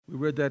We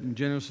read that in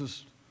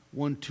Genesis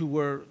 1:2,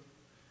 where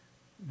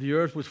the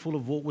earth was full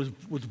of was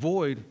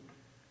void,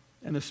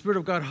 and the Spirit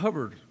of God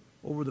hovered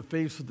over the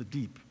face of the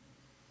deep.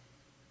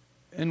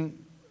 And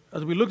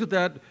as we looked at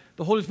that,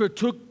 the Holy Spirit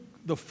took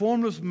the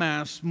formless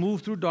mass,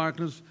 moved through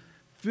darkness,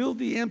 filled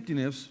the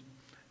emptiness,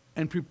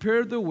 and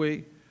prepared the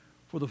way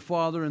for the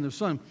Father and the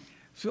Son.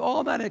 So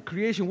all that at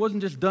creation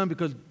wasn't just done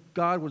because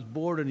God was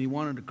bored and he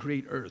wanted to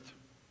create earth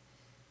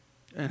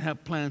and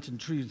have plants and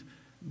trees.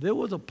 There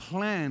was a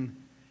plan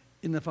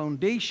in the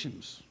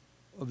foundations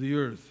of the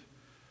earth.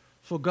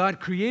 So God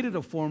created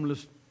a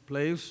formless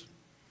place.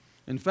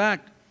 In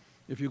fact,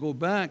 if you go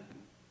back,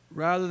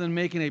 rather than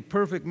making a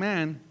perfect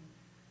man,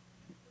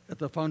 at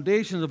the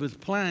foundations of his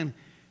plan,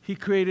 he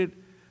created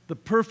the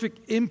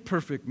perfect,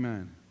 imperfect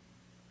man.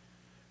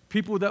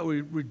 People that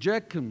would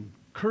reject him,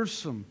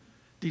 curse him,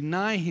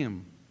 deny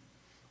him.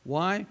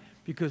 Why?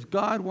 Because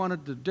God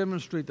wanted to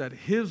demonstrate that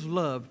his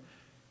love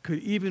could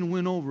even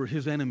win over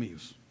his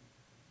enemies.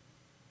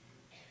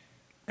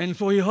 And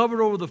so he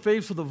hovered over the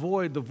face of the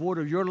void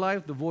of your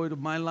life, the void of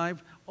my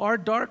life, our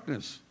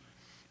darkness.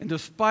 And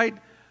despite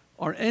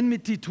our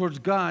enmity towards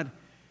God,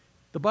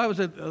 the Bible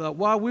said that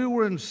while we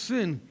were in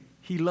sin,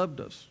 he loved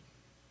us.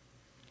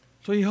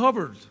 So he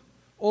hovers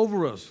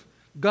over us.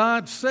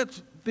 God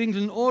sets things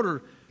in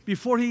order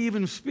before he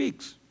even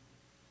speaks.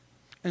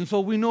 And so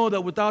we know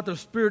that without the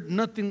Spirit,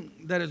 nothing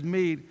that is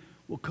made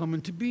will come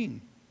into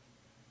being.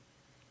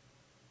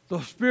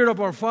 The Spirit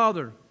of our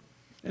Father,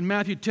 in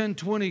Matthew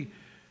 10:20,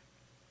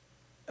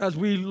 as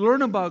we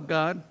learn about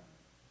God,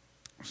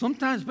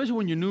 sometimes, especially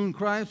when you're new in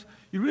Christ,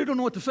 you really don't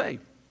know what to say.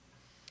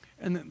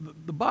 And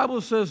the Bible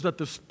says that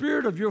the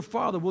Spirit of your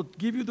Father will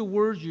give you the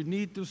words you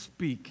need to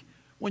speak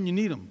when you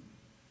need them.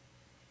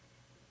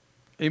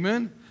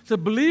 Amen? So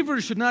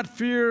believers should not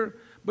fear,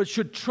 but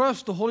should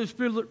trust the Holy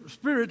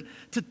Spirit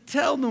to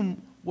tell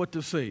them what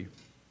to say.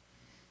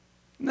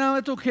 Now,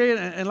 it's okay,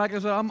 and like I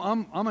said,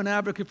 I'm an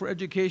advocate for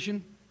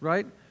education,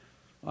 right?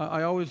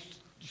 I always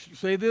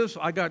say this,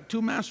 I got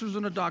 2 masters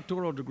and a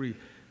doctoral degree.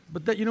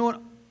 But that, you know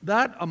what?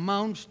 That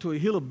amounts to a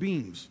hill of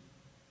beans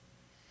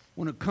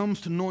when it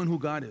comes to knowing who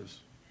God is.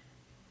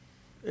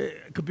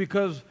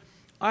 Because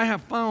I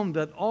have found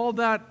that all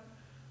that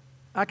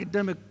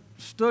academic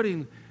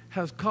studying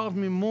has caused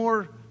me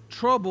more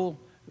trouble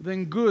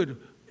than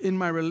good in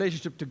my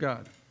relationship to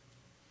God.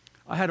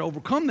 I had to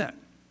overcome that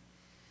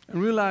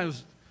and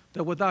realize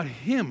that without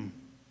him,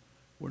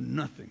 we're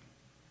nothing.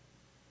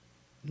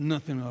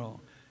 Nothing at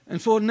all.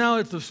 And so now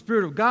it's the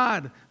Spirit of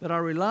God that I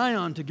rely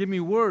on to give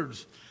me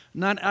words,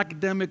 not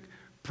academic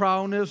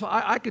prowess.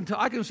 I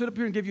can sit up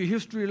here and give you a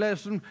history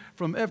lesson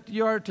from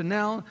FDR to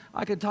now.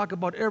 I can talk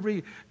about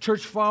every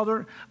church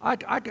father. I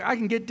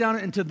can get down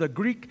into the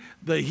Greek,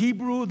 the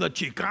Hebrew, the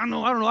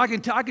Chicano. I don't know. I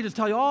can just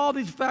tell you all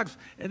these facts,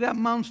 and that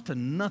amounts to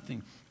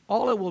nothing.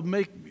 All it will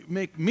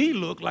make me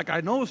look like I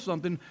know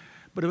something,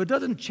 but if it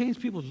doesn't change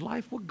people's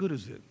life, what good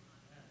is it?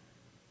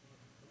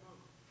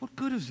 What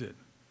good is it?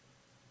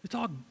 It's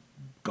all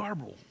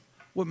garble.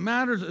 What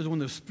matters is when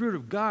the Spirit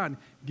of God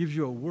gives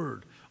you a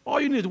word. All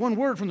you need is one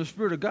word from the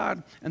Spirit of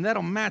God, and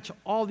that'll match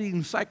all the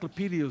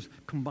encyclopedias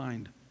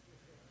combined.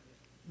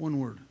 One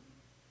word.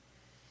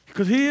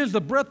 Because he is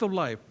the breath of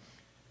life.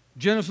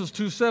 Genesis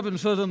 2:7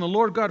 says, "And the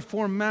Lord God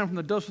formed man from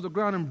the dust of the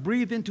ground and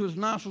breathed into his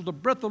nostrils the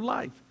breath of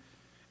life.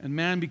 And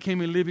man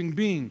became a living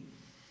being."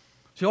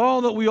 See,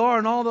 all that we are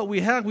and all that we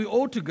have, we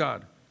owe to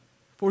God.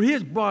 For he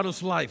has brought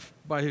us life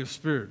by his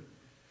Spirit.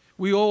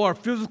 We owe our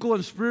physical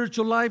and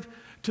spiritual life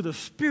to the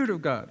Spirit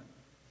of God,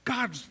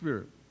 God's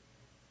Spirit.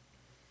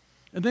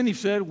 And then he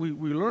said, we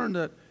learned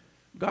that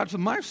God said,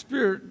 my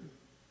Spirit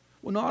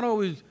will not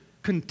always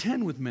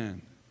contend with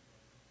man.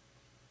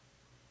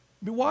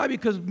 But why?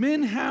 Because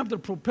men have the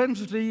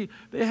propensity,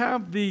 they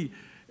have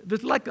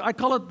like I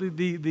call it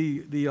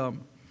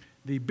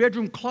the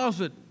bedroom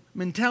closet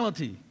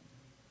mentality.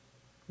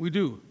 We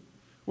do.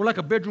 We're like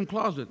a bedroom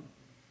closet.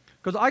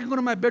 Because I can go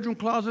to my bedroom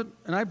closet,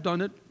 and I've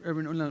done it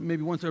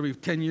maybe once every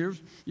 10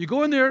 years. You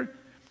go in there,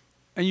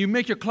 and you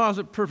make your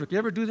closet perfect. You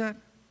ever do that?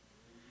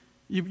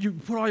 You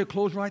put all your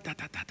clothes right,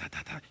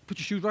 put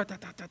your shoes right,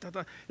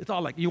 It's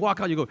all like, you walk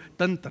out, you go,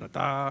 dun, da, da,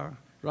 da,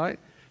 right?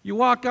 You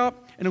walk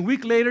out, and a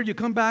week later, you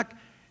come back,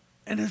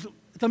 and it's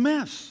a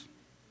mess.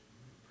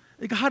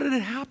 Like, how did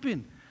it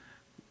happen?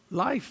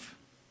 Life.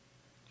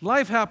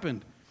 Life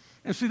happened.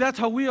 And see, that's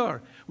how we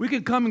are. We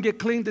can come and get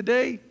clean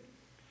today,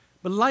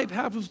 but life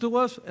happens to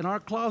us, and our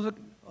closet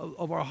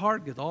of our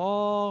heart gets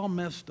all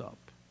messed up.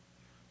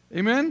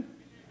 Amen?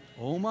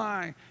 Oh,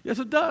 my. Yes,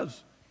 it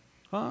does.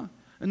 Huh?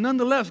 And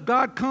nonetheless,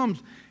 God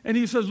comes, and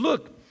he says,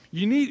 look,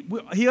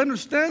 he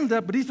understands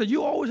that, but he said,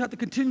 you always have to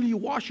continually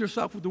wash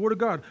yourself with the Word of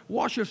God.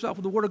 Wash yourself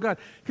with the Word of God.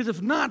 Because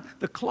if not,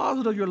 the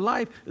closet of your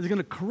life is going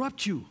to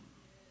corrupt you.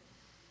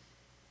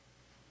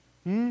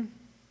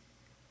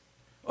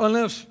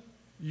 Unless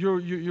you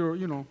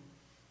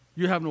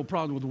have no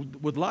problem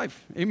with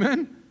life.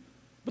 Amen?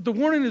 But the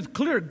warning is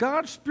clear.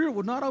 God's Spirit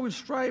will not always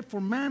strive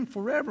for man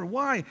forever.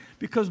 Why?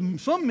 Because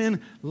some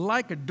men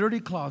like a dirty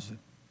closet.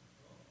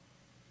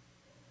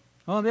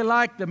 Oh, they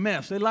like the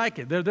mess. They like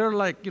it. They're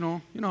like, you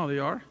know how they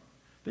are.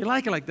 They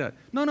like it like that.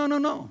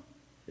 No.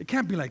 It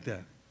can't be like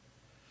that.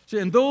 See,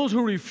 and those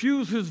who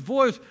refuse his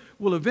voice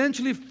will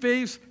eventually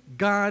face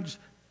God's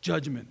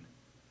judgment.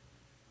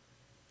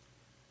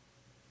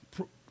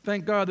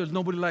 Thank God there's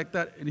nobody like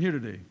that in here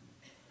today.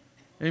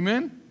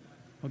 Amen?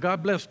 Well,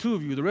 God bless two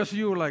of you. The rest of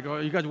you are like,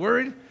 are you guys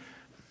worried?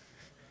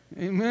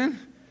 Amen?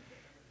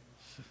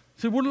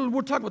 See,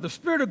 we're talking about the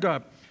Spirit of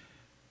God.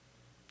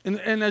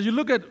 And as you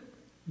look at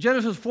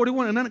Genesis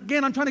 41, and then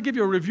again, I'm trying to give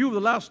you a review of the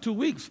last 2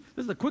 weeks.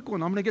 This is a quick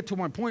one. I'm going to get to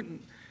my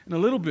point in a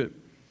little bit.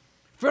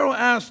 Pharaoh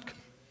asked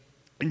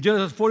in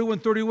Genesis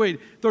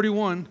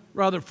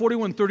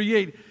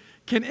 41:38,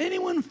 can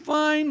anyone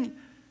find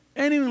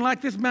anyone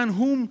like this man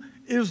whom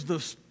is the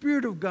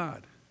Spirit of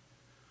God?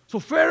 So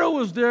Pharaoh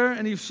was there,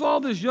 and he saw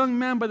this young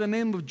man by the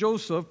name of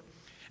Joseph,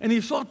 and he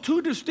saw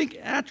two distinct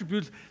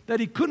attributes that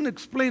he couldn't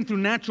explain through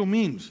natural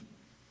means.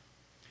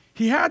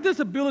 He had this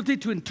ability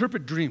to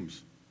interpret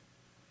dreams.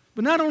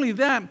 But not only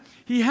that,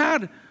 he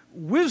had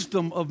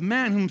wisdom of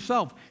man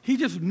himself. He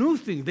just knew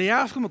things. They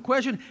asked him a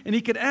question, and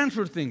he could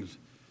answer things.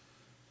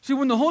 See,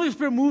 when the Holy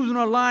Spirit moves in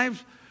our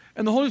lives,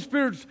 and the Holy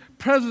Spirit's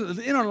presence is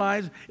in our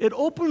lives, it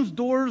opens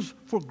doors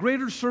for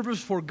greater service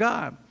for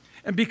God.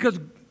 And because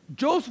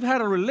Joseph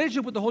had a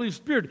relationship with the Holy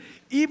Spirit,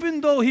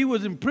 even though he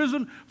was in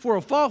prison for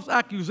a false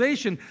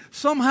accusation,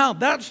 somehow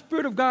that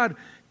Spirit of God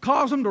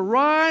caused him to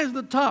rise to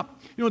the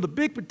top, the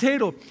big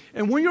potato.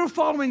 And when you're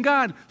following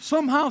God,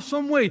 somehow,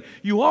 some way,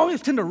 you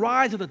always tend to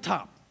rise to the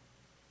top.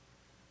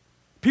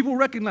 People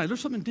recognize there's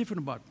something different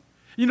about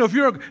it.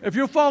 If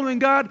you're following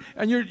God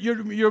and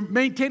you're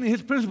maintaining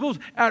His principles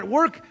at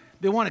work,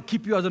 they want to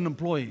keep you as an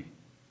employee.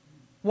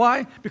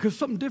 Why? Because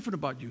something different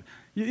about you.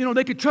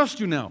 They can trust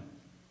you now.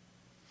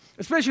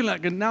 Especially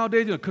like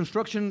nowadays,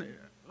 construction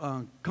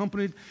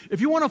companies.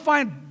 If you want to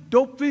find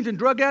dope fiends and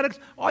drug addicts,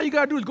 all you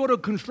got to do is go to a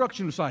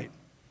construction site.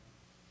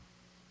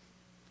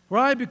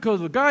 Right?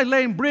 Because the guys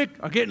laying brick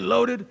are getting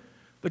loaded.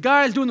 The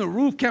guys doing the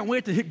roof can't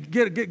wait to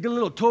get a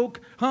little toke.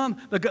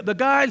 The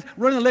guys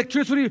running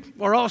electricity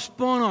are all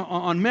spun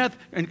on meth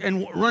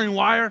and running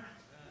wire.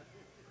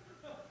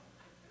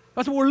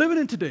 That's what we're living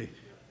in today.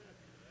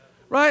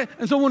 Right?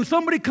 And so when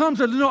somebody comes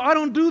and says, no, I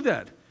don't do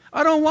that.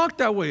 I don't walk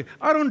that way.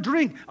 I don't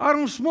drink. I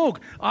don't smoke.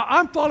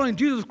 I'm following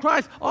Jesus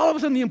Christ. All of a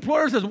sudden the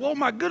employer says, oh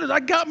my goodness, I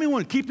got me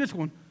one. Keep this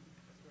one.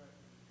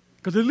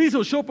 Because at least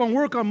he'll show up on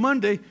work on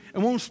Monday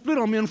and won't split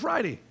on me on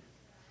Friday.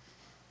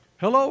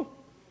 Hello?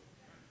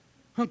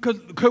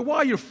 Because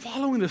why? You're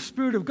following the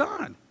Spirit of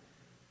God.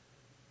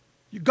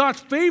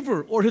 God's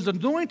favor or His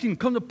anointing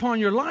comes upon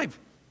your life.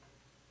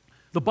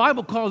 The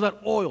Bible calls that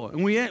oil.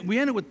 And we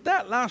ended with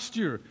that last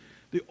year,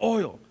 the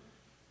oil.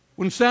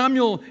 When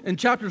Samuel, in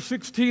chapter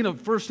 16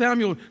 of 1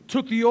 Samuel,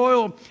 took the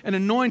oil and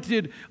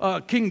anointed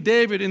King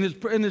David in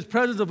his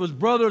presence of his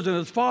brothers and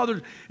his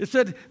fathers, it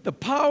said the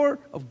power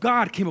of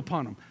God came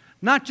upon him.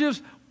 Not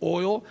just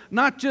oil,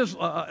 not just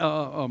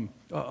some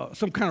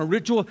kind of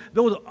ritual.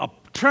 There was a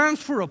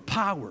transfer of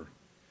power.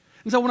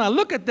 And so when I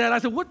look at that, I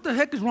said, what the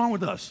heck is wrong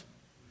with us?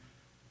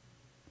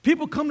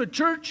 People come to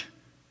church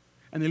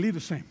and they leave the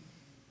same.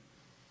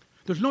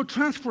 There's no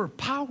transfer of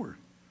power.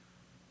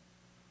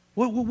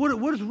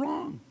 What is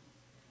wrong?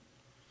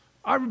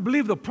 I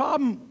believe the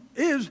problem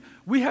is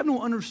we have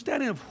no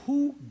understanding of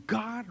who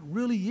God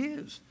really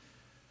is.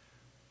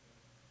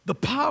 The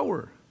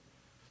power.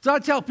 So I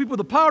tell people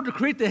the power to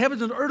create the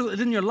heavens and the earth is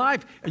in your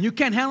life, and you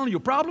can't handle your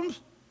problems.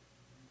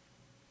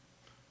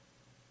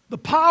 The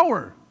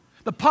power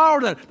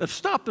that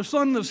stopped the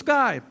sun in the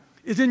sky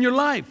is in your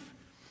life,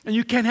 and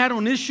you can't handle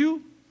an issue.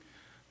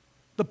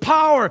 The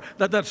power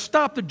that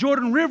stopped the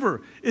Jordan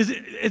River is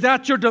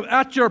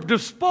at your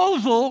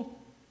disposal,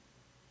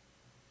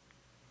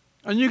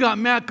 and you got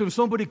mad because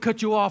somebody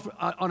cut you off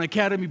on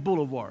Academy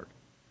Boulevard.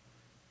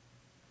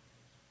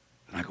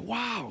 And I go,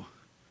 wow.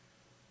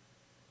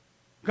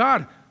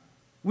 God,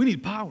 we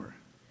need power.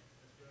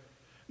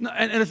 No,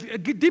 and it's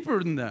get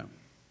deeper than that.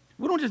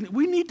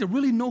 We need to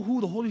really know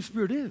who the Holy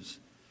Spirit is.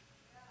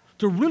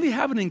 To really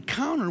have an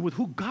encounter with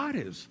who God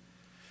is.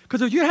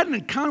 Because if you had an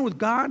encounter with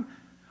God,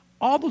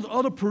 all those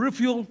other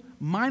peripheral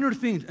minor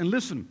things, and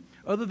listen,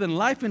 other than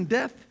life and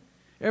death,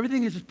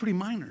 everything is just pretty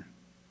minor.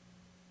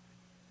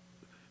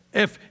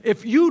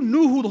 If you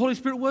knew who the Holy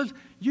Spirit was,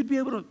 you'd be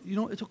able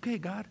to, it's okay,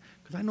 God,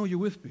 because I know you're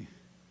with me.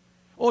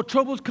 Oh,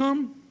 troubles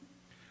come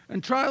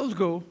and trials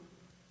go,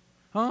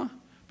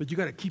 but you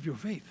got to keep your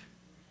faith.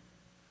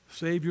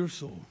 Save your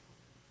soul.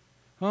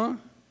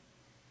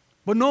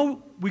 But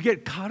no, we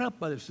get caught up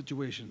by the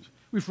situations.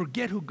 We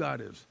forget who God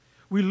is.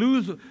 We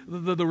lose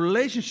the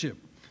relationship.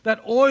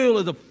 That oil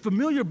is a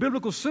familiar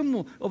biblical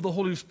symbol of the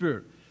Holy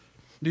Spirit.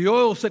 The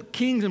oil set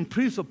kings and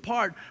priests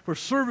apart for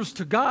service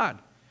to God.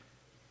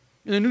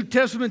 In the New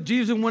Testament,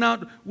 Jesus went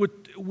out with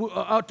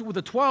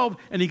the 12,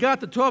 and He got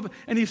the 12,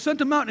 and He sent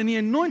them out, and He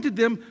anointed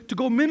them to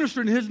go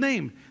minister in His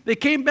name. They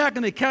came back,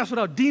 and they cast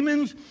out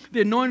demons.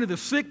 They anointed the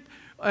sick,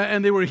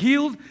 and they were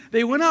healed.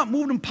 They went out,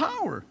 moved in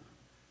power.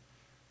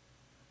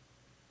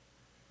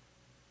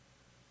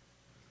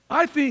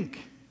 I think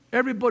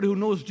Everybody who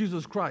knows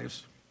Jesus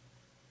Christ,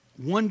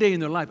 one day in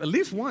their life, at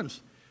least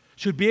once,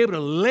 should be able to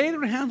lay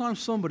their hands on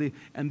somebody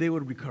and they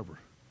would recover.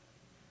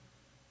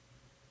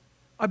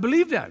 I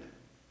believe that.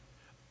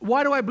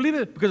 Why do I believe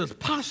it? Because it's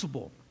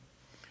possible.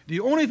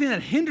 The only thing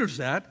that hinders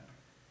that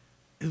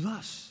is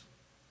us.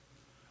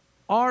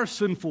 Our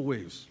sinful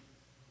ways,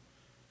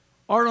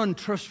 our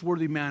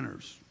untrustworthy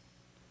manners,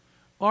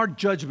 our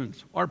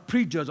judgments, our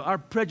prejudgments, our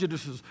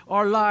prejudices,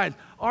 our lies,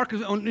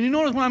 and you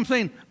notice when I'm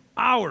saying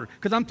our,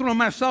 because I'm throwing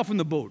myself in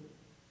the boat.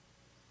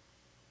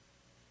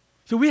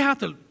 So we have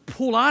to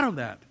pull out of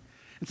that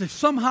and say,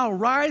 somehow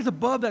rise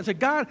above that and say,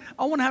 God,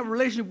 I want to have a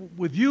relationship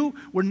with you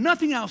where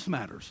nothing else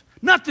matters.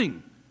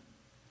 Nothing.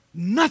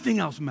 Nothing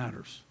else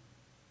matters.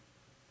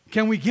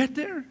 Can we get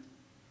there?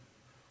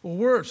 Or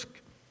worse,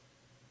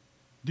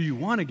 do you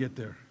want to get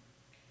there?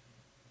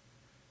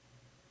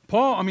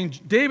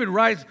 David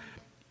writes,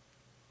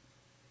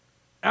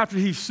 after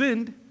he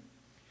sinned,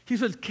 he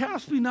says,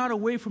 cast me not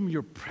away from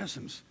your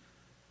presence.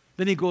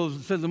 Then he goes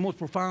and says the most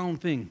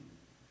profound thing.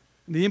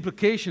 And the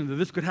implication that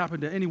this could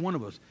happen to any one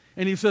of us.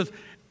 And he says,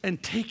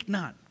 and take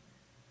not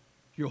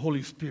your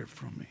Holy Spirit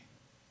from me.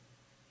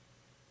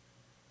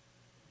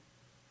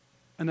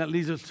 And that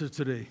leads us to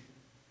today.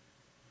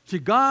 See,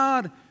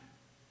 God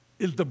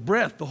is the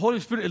breath. The Holy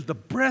Spirit is the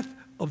breath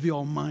of the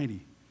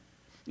Almighty.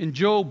 In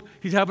Job,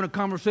 he's having a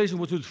conversation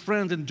with his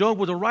friends, and Job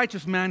was a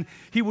righteous man.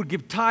 He would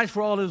give tithes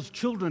for all his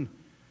children.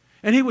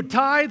 And he would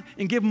tithe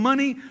and give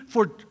money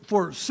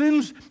for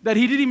sins that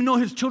he didn't even know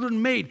his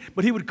children made.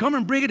 But he would come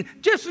and bring it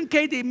just in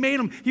case they made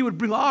them. He would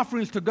bring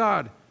offerings to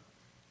God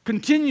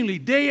continually,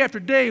 day after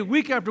day,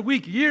 week after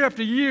week, year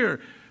after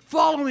year,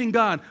 following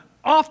God,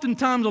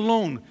 oftentimes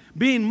alone,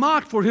 being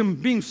mocked for him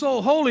being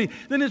so holy.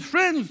 Then his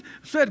friends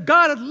said,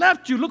 God has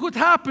left you. Look what's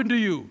happened to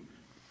you.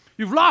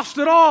 You've lost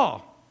it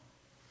all.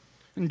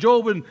 And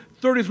Job in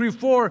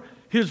 33:4,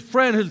 his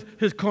friend,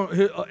 his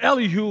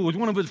Elihu, was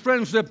one of his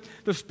friends, said,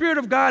 the Spirit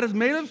of God has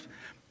made us,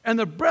 and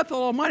the breath of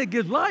the Almighty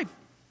gives life.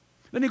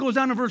 Then he goes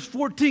down to verse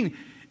 14.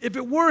 If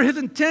it were his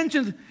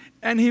intentions,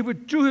 and he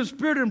withdrew his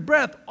spirit and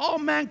breath, all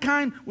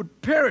mankind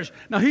would perish.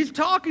 Now he's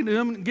talking to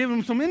him and giving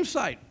him some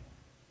insight.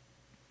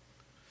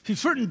 See,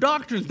 certain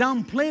doctrines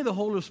downplay the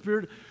Holy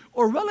Spirit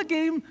or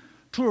relegate him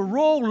to a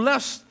role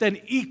less than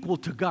equal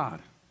to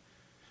God.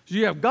 So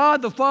you have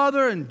God the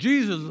Father and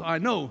Jesus, I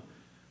know.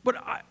 But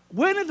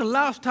when is the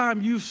last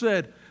time you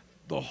said,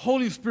 the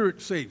Holy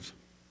Spirit saves?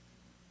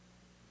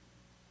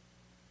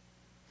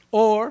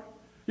 Or,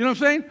 you know what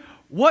I'm saying?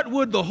 What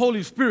would the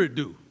Holy Spirit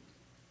do?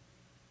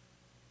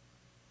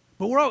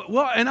 But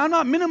and I'm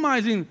not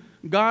minimizing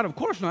God, of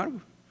course not.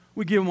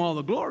 We give him all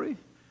the glory.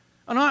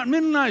 I'm not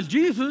minimizing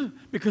Jesus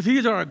because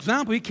he's our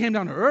example. He came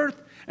down to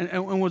earth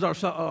and was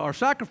our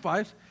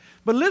sacrifice.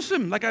 But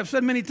listen, like I've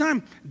said many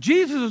times,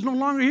 Jesus is no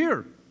longer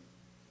here.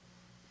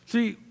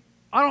 See,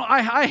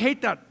 I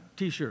hate that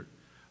T-shirt.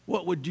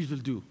 What would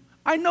Jesus do?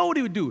 I know what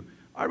he would do.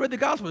 I read the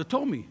Gospel. It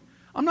told me.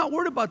 I'm not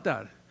worried about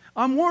that.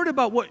 I'm worried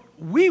about what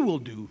we will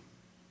do.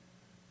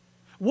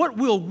 What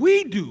will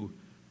we do?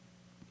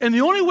 And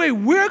the only way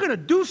we're going to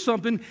do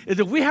something is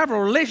if we have a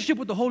relationship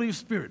with the Holy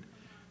Spirit.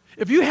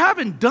 If you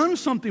haven't done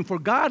something for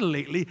God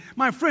lately,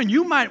 my friend,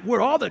 you might wear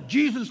all the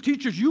Jesus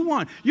teachers you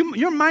want.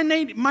 You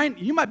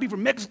might be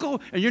from Mexico,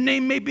 and your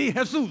name may be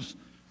Jesus.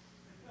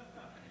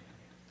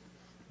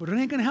 But it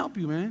ain't going to help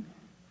you, man.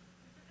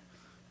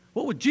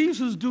 What would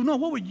Jesus do? No,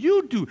 what would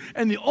you do?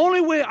 And the only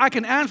way I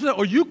can answer that,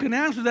 or you can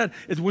answer that,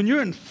 is when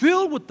you're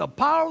filled with the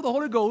power of the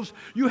Holy Ghost,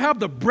 you have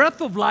the breath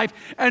of life,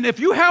 and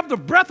if you have the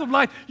breath of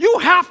life, you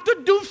have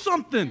to do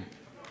something.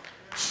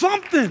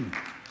 Something.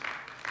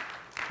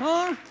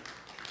 Huh?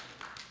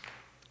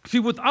 See,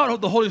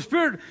 without the Holy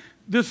Spirit,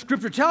 this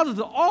scripture tells us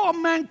that all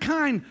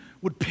mankind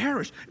would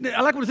perish.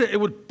 I like what it said. It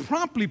would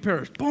promptly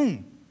perish.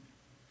 Boom.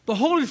 The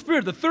Holy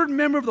Spirit, the third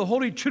member of the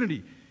Holy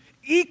Trinity,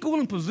 equal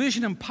in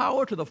position and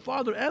power to the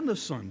Father and the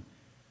Son.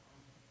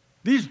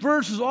 These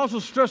verses also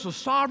stress the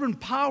sovereign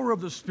power of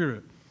the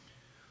Spirit.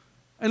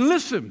 And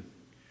listen,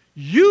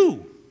 we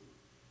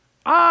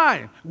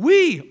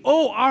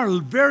owe our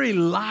very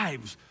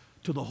lives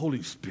to the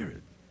Holy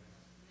Spirit.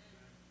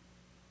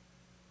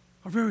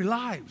 Our very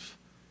lives.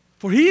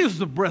 For he is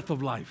the breath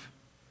of life.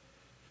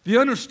 The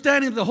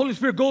understanding of the Holy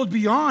Spirit goes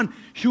beyond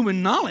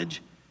human knowledge.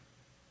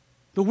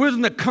 The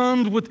wisdom that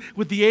comes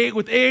with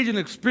age and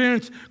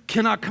experience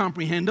cannot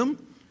comprehend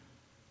them.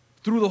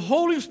 Through the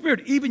Holy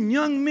Spirit, even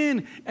young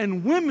men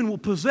and women will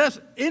possess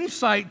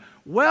insight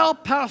well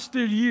past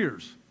their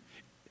years.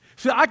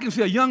 See, I can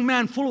see a young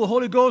man full of the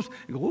Holy Ghost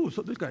and go, oh,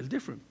 so this guy's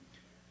different.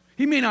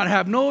 He may not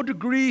have no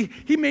degree.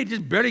 He may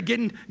just barely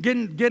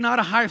getting out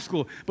of high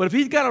school. But if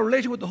he's got a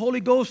relationship with the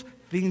Holy Ghost,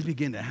 things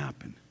begin to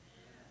happen.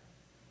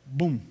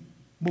 Boom,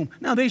 boom.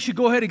 Now, they should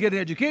go ahead and get an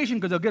education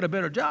because they'll get a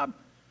better job.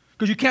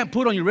 Because you can't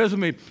put on your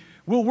resume,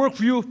 we'll work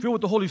for you, filled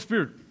with the Holy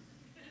Spirit.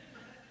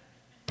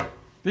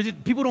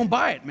 People don't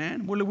buy it,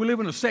 man. We live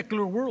in a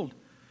secular world.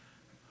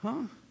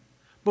 Huh?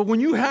 But when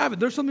you have it,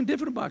 there's something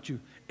different about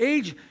you.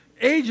 Age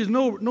is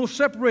no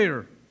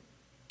separator,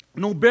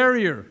 no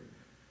barrier.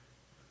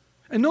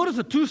 And notice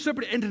the two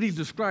separate entities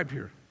described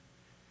here.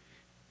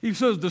 He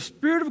says the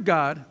Spirit of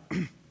God,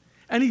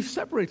 and he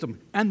separates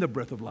them, and the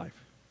breath of life.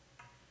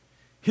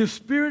 His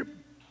Spirit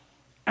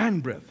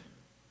and breath.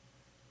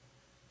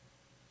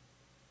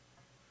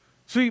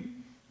 See,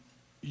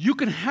 you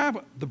can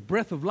have the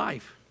breath of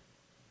life,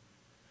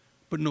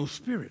 but no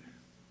spirit.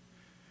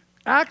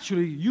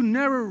 Actually, you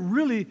never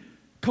really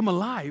come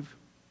alive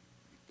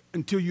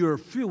until you're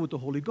filled with the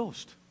Holy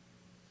Ghost.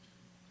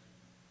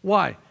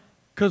 Why?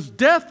 Because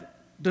death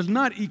does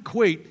not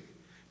equate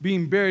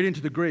being buried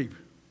into the grave.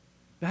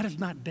 That is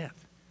not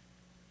death.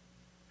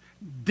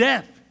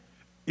 Death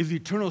is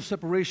eternal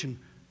separation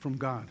from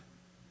God.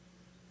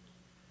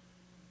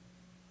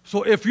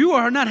 So if you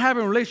are not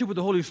having a relationship with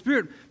the Holy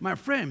Spirit, my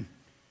friend,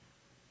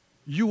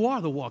 you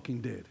are the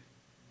walking dead.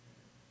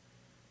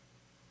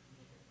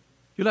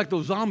 You're like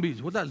those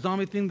zombies. What's that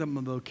zombie thing that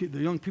the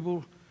young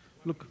people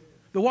look?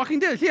 The Walking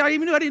Dead. See, I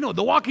didn't know.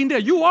 The Walking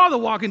Dead. You are the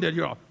Walking Dead.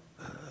 You're all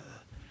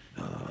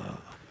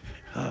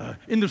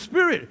in the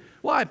Spirit.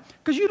 Why?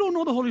 Because you don't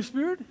know the Holy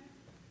Spirit.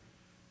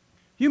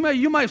 You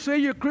might say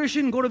you're a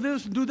Christian, go to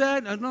this and do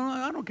that. No,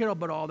 I don't care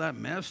about all that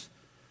mess.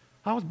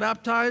 I was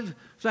baptized,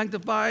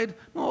 sanctified.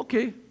 No,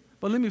 okay.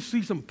 But let me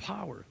see some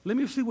power. Let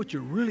me see what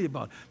you're really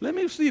about. Let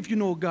me see if you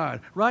know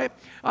God, right?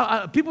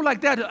 People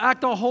like that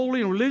act all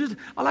holy and religious,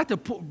 I like to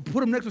put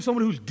them next to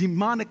someone who's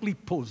demonically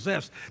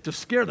possessed to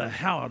scare the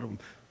hell out of them.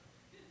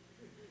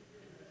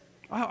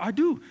 I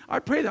do. I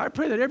pray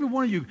that every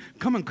one of you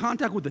come in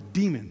contact with a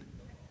demon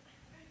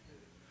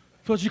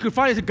so that you can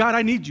finally say, God,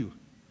 I need you.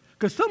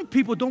 Because some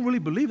people don't really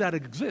believe that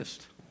it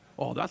exists.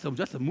 Oh, that's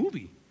a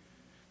movie.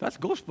 That's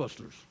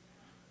Ghostbusters.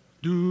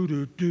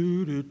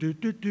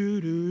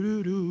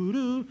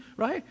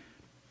 Right?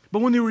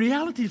 But when the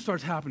reality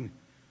starts happening,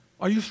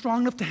 are you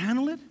strong enough to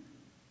handle it?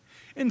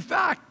 In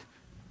fact,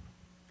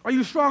 are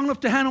you strong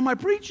enough to handle my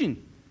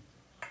preaching?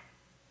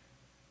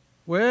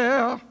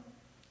 Well,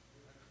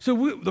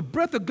 so the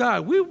breath of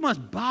God, we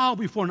must bow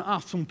before an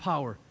awesome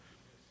power.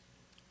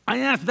 I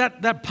ask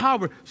that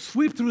power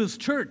sweep through this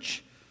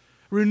church,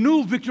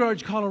 renew Victory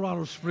Arch,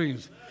 Colorado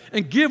Springs,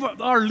 and give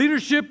our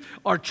leadership,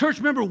 our church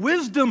member,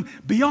 wisdom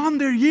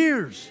beyond their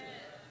years.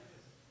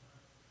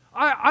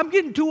 I'm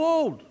getting too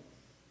old.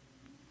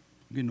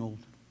 I'm getting old.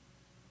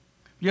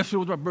 Yesterday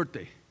was my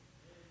birthday.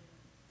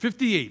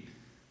 58.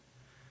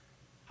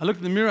 I looked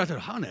in the mirror, I said,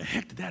 how in the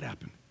heck did that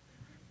happen?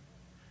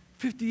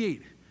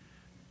 58.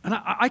 And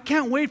I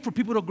can't wait for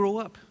people to grow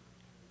up.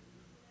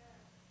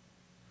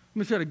 Let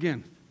me say it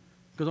again,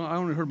 because I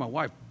only heard my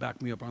wife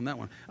back me up on that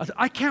one. I said,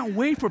 I can't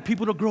wait for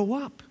people to grow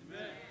up.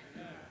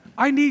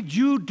 I need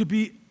you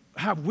to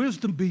have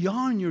wisdom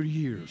beyond your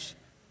years.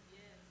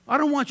 I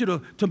don't want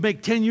you to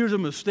make 10 years of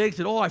mistakes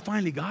and, I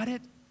finally got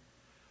it.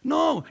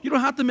 No, you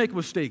don't have to make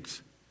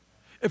mistakes.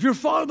 If you're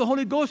following the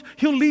Holy Ghost,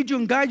 He'll lead you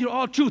and guide you to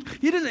all truth.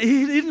 He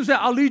didn't say,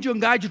 I'll lead you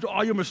and guide you to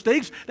all your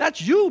mistakes.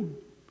 That's you.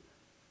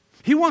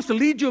 He wants to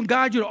lead you and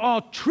guide you to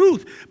all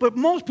truth. But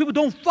most people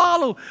don't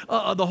follow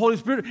the Holy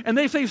Spirit, and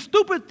they say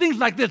stupid things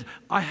like this.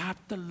 I have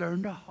to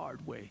learn the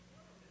hard way.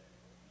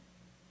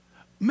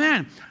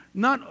 Man,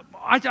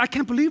 I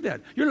can't believe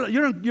that.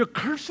 You're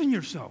cursing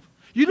yourself.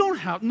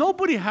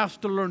 Nobody has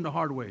to learn the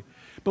hard way.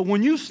 But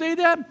when you say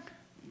that,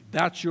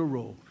 that's your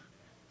role.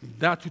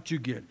 That's what you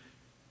get.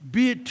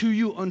 Be it to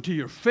you unto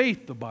your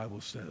faith, the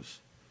Bible says.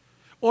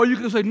 Or you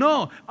can say,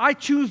 no, I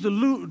choose to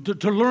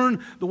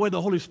learn the way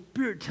the Holy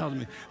Spirit tells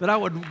me, that I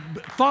would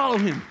follow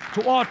Him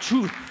to all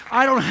truth.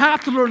 I don't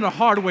have to learn the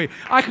hard way.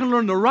 I can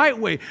learn the right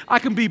way. I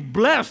can be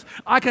blessed.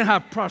 I can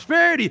have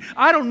prosperity.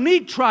 I don't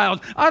need trials.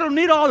 I don't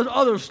need all this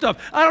other stuff.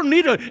 I don't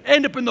need to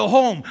end up in the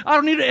home. I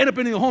don't need to end up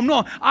in the home.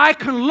 No, I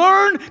can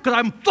learn because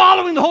I'm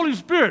following the Holy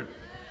Spirit.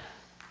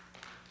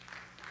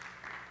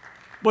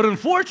 But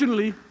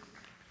unfortunately,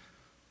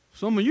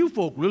 some of you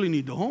folk really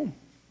need the home.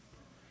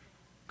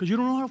 Because you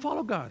don't know how to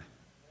follow God.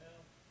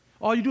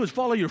 All you do is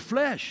follow your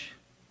flesh.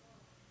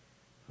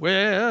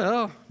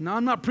 Well, now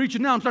I'm not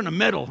preaching now. I'm starting to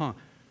meddle, huh?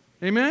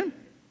 Amen?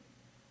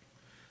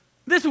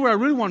 This is where I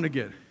really wanted to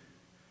get.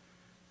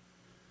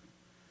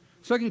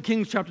 2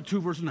 Kings chapter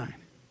 2, verse 9.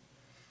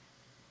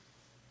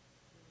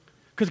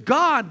 Because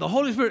God, the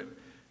Holy Spirit,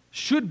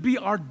 should be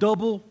our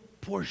double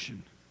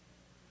portion.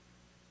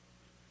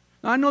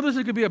 Now, I know this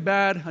could be a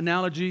bad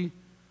analogy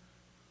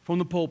from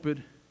the pulpit,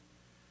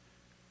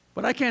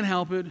 but I can't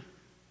help it.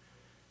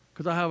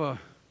 Because I have a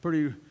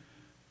pretty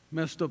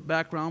messed up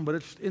background, but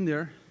it's in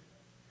there.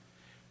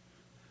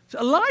 So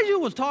Elijah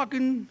was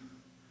talking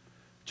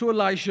to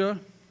Elisha,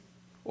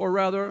 or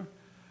rather,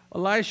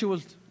 Elisha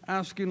was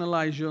asking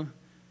Elijah,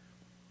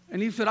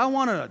 and he said, I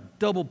want a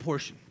double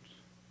portion.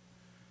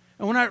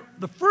 And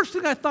the first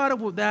thing I thought of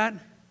with that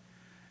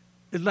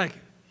is like,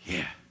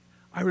 yeah,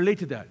 I relate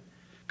to that.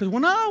 Because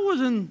when I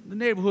was in the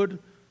neighborhood,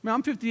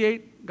 I'm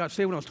 58, got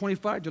saved when I was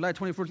 25, July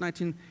 21st,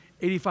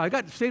 1985. I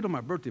got saved on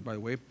my birthday, by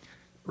the way.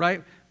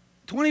 Right?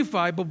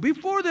 25, but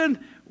before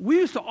then, we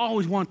used to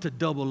always want to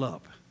double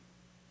up.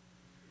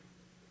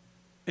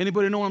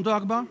 Anybody know what I'm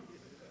talking about?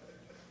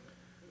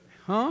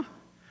 Huh?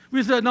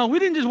 We said, no, we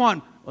didn't just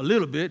want a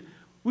little bit.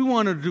 We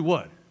wanted to do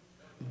what?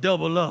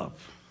 Double up.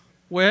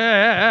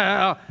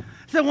 Well,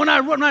 so when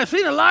I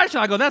seen Elisha,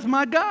 I go, that's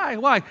my guy.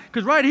 Why?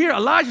 Because right here,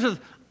 Elisha says,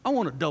 I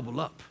want to double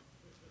up.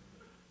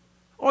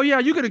 Oh, yeah,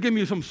 you're going to give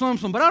me some,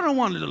 but I don't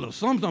want a little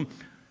some.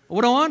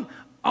 What I want?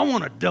 I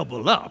want to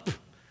double up.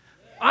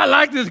 I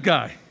like this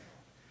guy.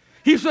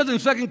 He says in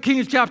 2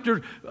 Kings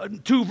chapter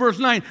 2, verse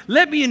 9,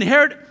 let me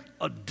inherit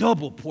a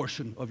double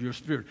portion of your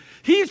spirit.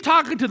 He's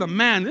talking to the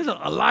man. This is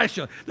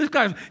Elisha. This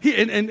guy,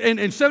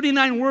 in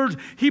 79 words,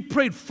 he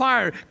prayed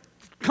fire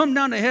come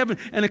down to heaven,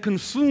 and it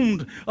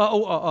consumed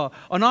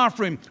an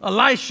offering.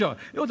 Elisha,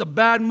 it was a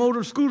bad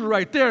motor scooter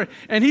right there.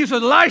 And he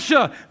said,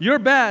 Elisha, you're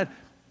bad,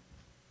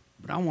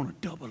 but I want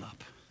to double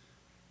up.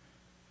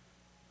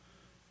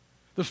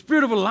 The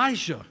spirit of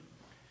Elisha,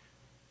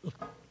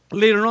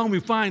 later on we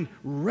find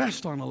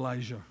rest on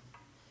Elijah.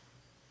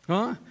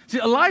 Huh? See,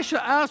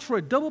 Elisha asked for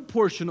a double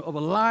portion of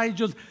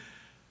Elijah's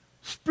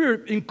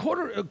spirit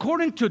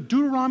according to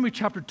Deuteronomy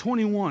chapter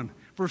 21,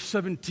 verse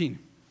 17.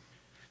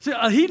 See,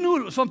 he knew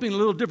it was something a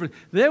little different.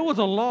 There was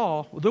a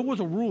law, there was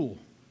a rule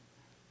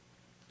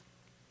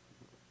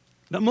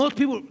that most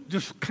people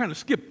just kind of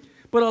skip.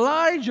 But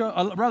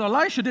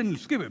Elisha didn't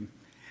skip it.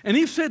 And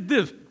he said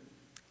this,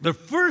 the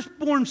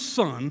firstborn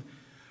son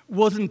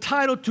was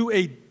entitled to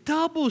a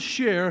double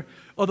share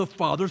of the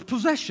father's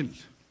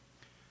possessions.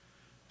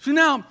 See,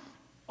 now,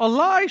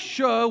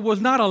 Elisha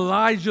was not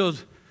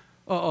Elijah's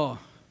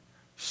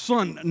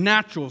son,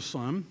 natural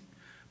son,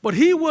 but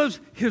he was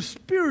his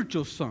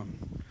spiritual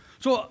son.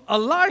 So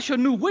Elisha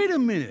knew, wait a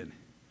minute,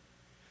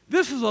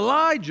 this is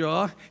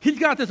Elijah, he's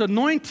got this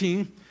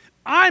anointing,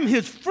 I'm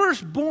his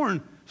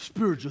firstborn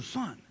spiritual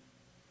son.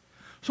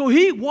 So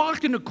he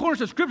walked in the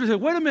corners of Scripture and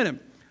said, wait a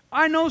minute,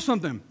 I know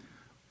something.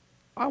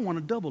 I want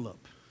to double up.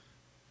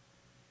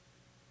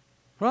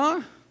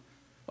 Huh?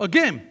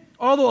 Again,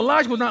 although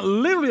Elijah was not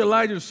literally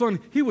Elijah's son,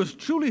 he was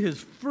truly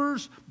his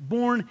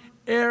firstborn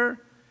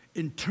heir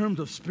in terms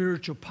of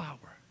spiritual power.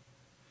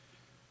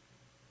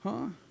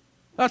 Huh?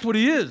 That's what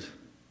he is.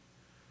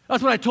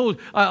 That's what I told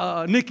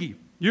Nikki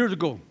years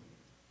ago.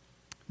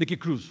 Nikki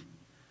Cruz.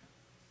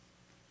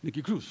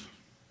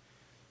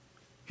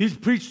 He's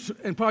preached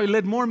and probably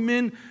led more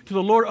men to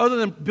the Lord other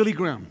than Billy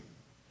Graham.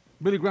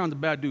 Billy Graham's a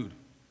bad dude.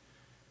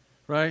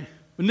 Right?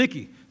 But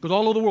Nikki goes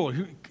all over the world.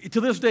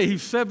 To this day,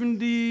 he's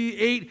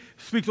 78,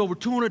 speaks over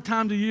 200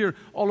 times a year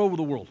all over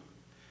the world.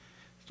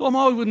 So I'm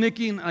always with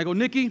Nikki, and I go,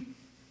 Nikki,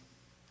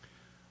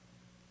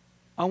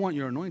 I want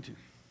your anointing.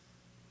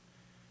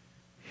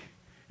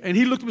 And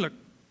he looked at me like,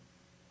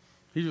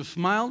 he just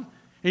smiled,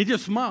 and he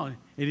just smiled, and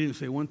he didn't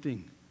say one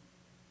thing.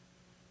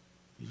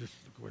 He just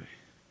looked away.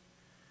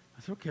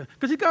 I said, okay.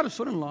 Because he got a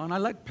son-in-law, and I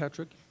like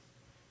Patrick.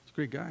 He's a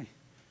great guy.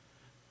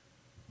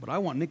 But I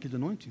want Nikki's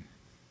anointing.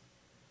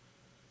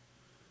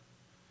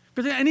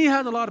 And he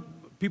had a lot of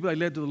people that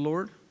led to the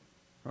Lord,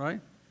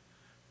 right?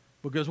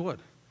 But guess what?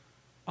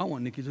 I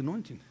want Nikki's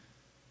anointing.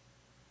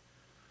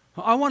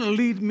 I want to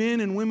lead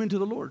men and women to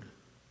the Lord.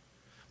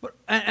 But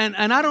and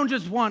I don't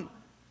just want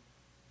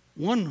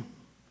one.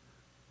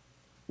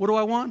 What do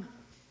I want?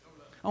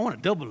 I want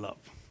to double up.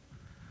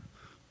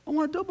 I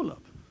want to double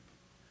up.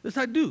 This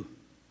I do.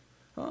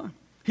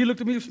 He looked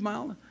at me and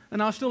smiled,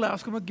 and I'll still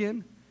ask him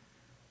again.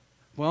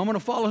 Well, I'm going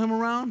to follow him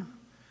around.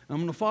 I'm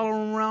going to follow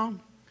him around.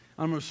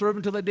 I'm going to serve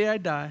until the day I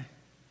die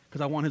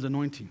because I want his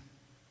anointing.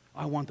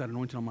 I want that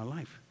anointing on my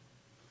life.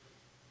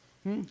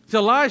 So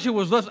Elijah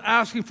was thus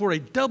asking for a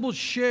double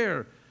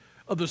share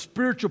of the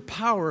spiritual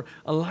power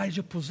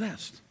Elijah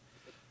possessed.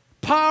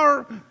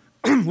 Power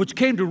which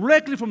came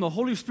directly from the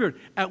Holy Spirit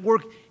at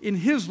work in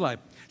his life.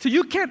 So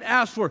you can't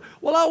ask for,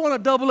 well, I want to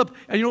double up,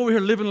 and you're over here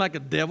living like a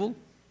devil.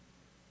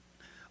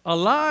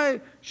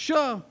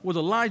 Elisha was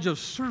Elijah's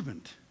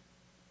servant.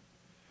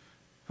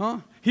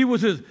 He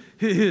was his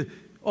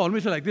oh, let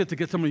me say it like this to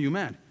get some of you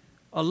mad.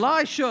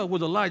 Elisha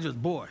was Elijah's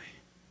boy.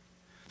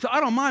 So I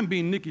don't mind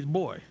being Nikki's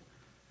boy.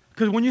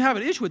 Because when you have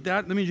an issue with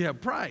that means you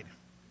have pride.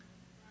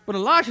 But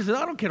Elisha said,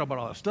 I don't care about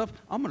all that stuff.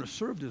 I'm going to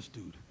serve this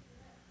dude.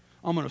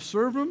 I'm going to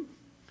serve him.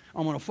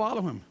 I'm going to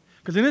follow him.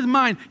 Because in his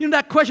mind,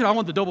 that question, I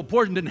want the double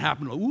portion, didn't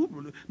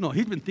happen. No,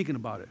 he's been thinking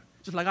about it.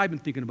 Just like I've been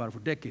thinking about it for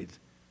decades.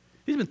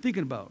 He's been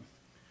thinking about it.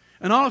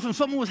 And all of a sudden,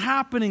 something was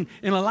happening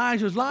in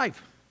Elijah's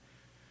life.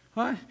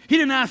 Right? He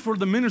didn't ask for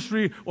the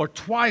ministry or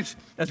twice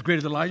as great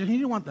as Elijah. He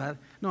didn't want that.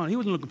 No, he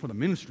wasn't looking for the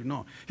ministry.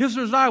 No. His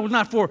desire was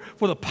not for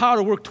the power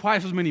to work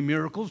twice as many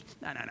miracles.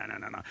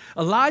 No.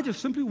 Elijah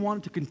simply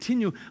wanted to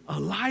continue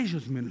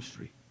Elijah's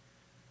ministry.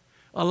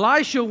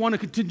 Elisha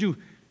wanted to continue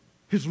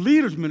his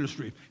leader's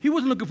ministry. He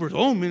wasn't looking for his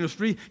own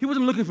ministry. He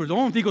wasn't looking for his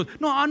own thing. He goes,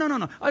 no. I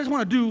just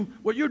want to do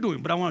what you're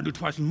doing, but I want to do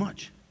twice as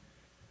much.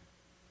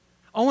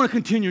 I want to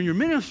continue in your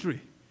ministry.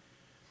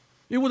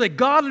 It was a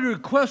godly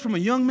request from a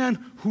young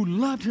man who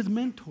loved his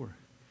mentor.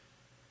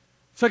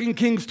 2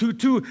 Kings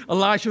 2:2,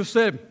 Elisha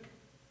said,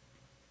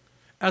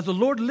 as the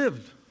Lord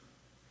lives,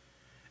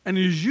 and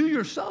as you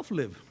yourself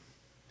live,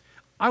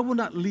 I will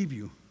not leave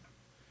you.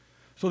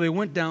 So they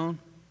went down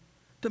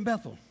to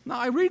Bethel. Now,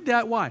 I read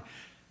that, why?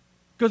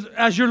 Because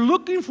as you're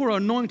looking for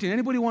anointing,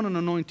 anybody want an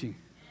anointing?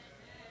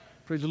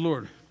 Praise the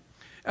Lord.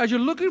 As you're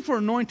looking for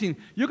anointing,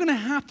 you're going to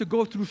have to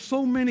go through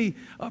so many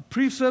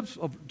precepts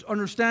of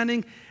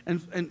understanding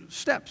and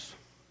steps.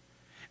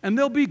 And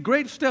there'll be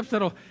great steps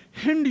that'll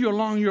hinder you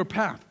along your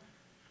path.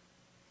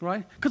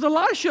 Right? Because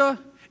Elisha,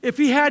 if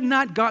he had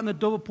not gotten the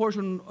double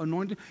portion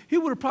anointing, he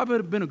would have probably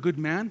been a good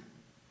man.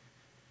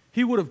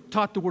 He would have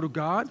taught the Word of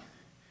God.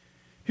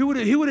 He would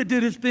have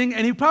did his thing,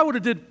 and he probably would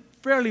have did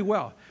fairly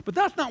well. But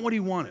that's not what he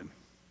wanted.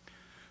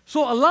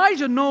 So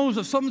Elijah knows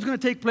that something's going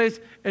to take place,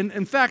 and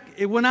in fact,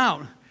 it went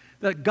out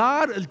that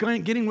God is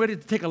getting ready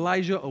to take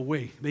Elijah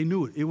away. They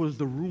knew it. It was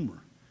the rumor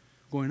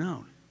going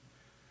out.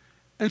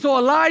 And so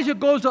Elijah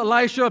goes to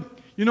Elisha,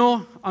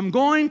 I'm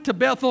going to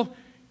Bethel.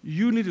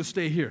 You need to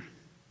stay here.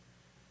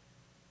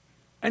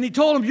 And he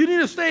told him, you need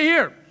to stay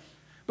here.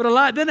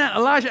 But then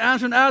Elisha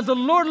answered, as the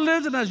Lord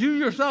lives and as you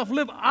yourself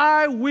live,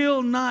 I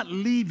will not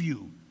leave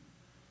you.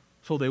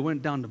 So they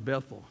went down to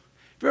Bethel.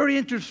 Very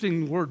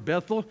interesting word,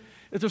 Bethel.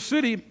 It's a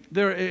city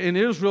there in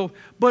Israel,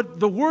 but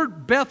the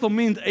word Bethel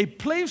means a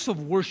place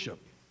of worship.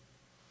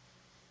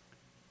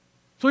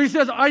 So he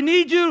says, I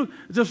need you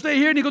to stay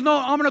here. And he goes, no,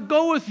 I'm going to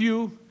go with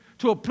you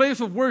to a place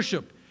of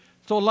worship.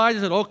 So Elijah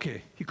said,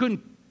 okay. He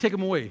couldn't take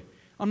him away.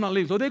 I'm not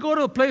leaving. So they go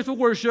to a place of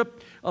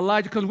worship.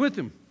 Elijah comes with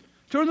him.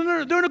 So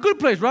they're in a good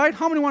place, right?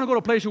 How many want to go to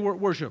a place of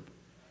worship?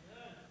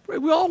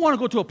 We all want to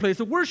go to a place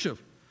of worship.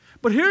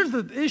 But here's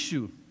the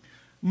issue.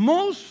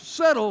 Most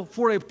settle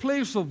for a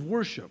place of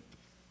worship.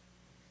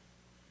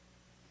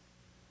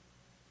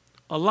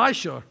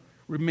 Elisha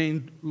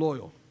remained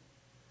loyal.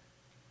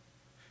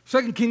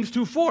 2 Kings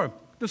 2:4,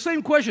 the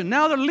same question.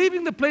 Now they're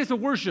leaving the place of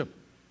worship.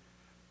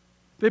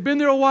 They've been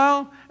there a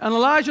while, and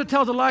Elijah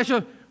tells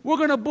Elisha, we're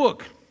going to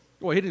book.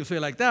 Well, he didn't say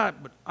it like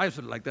that, but I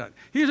said it like that.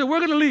 He said, we're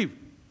going to leave.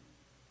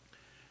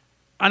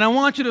 And I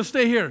want you to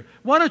stay here.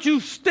 Why don't you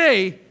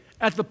stay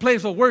at the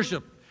place of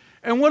worship?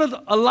 And what does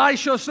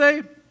Elisha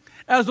say?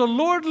 As the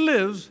Lord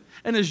lives,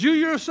 and as you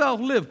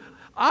yourself live,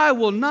 I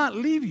will not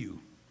leave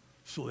you.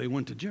 So they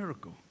went to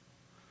Jericho.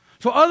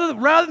 So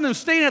rather than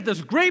staying at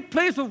this great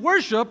place of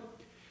worship,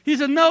 he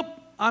said, nope,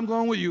 I'm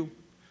going with you.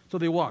 So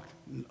they walked.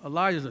 And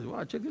Elijah said,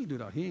 wow, check this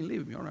dude out. He ain't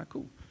leaving me. All right,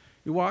 cool.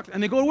 He walked.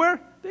 And they go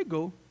where? They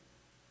go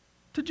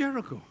to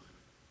Jericho.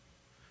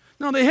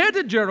 Now, they head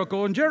to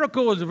Jericho, and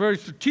Jericho is a very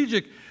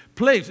strategic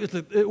place.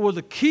 It was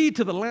a key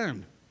to the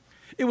land.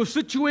 It was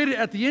situated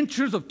at the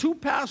entrance of two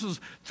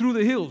passes through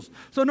the hills.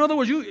 So in other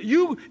words,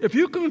 if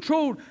you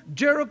controlled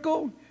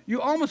Jericho,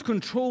 you almost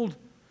controlled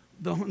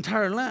the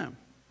entire land.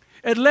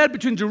 It led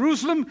between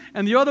Jerusalem,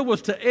 and the other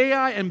was to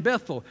Ai and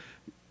Bethel.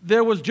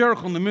 There was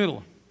Jericho in the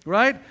middle,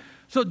 right?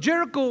 So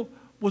Jericho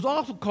was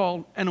also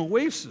called an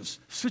oasis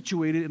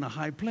situated in a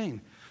high plain.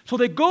 So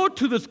they go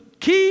to this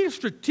key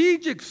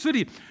strategic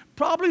city.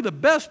 Probably the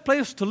best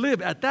place to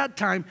live at that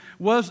time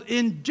was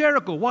in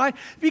Jericho. Why?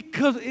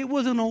 Because it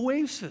was an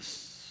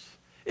oasis.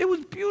 It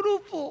was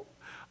beautiful.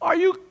 Are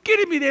you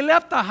kidding me? They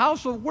left the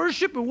house of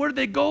worship, and where did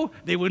they go?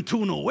 They went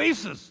to an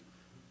oasis.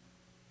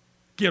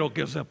 Quiero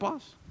que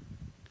sepas.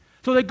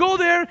 So they go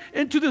there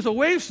into this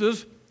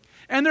oasis,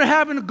 and they're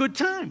having a good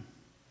time.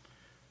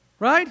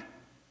 Right?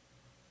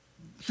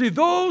 See,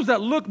 those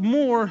that look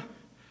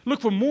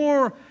for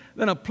more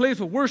than a place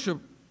of worship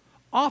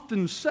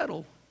often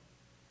settle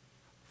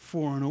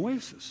for an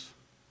oasis.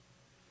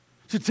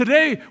 See,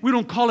 today, we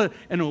don't call it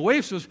an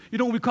oasis. You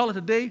know what we call it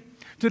today?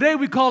 Today,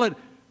 we call it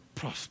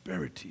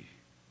prosperity.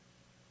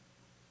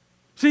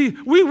 See,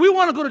 we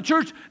want to go to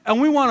church,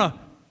 and we want to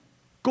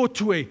go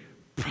to a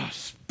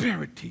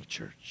prosperity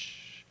church.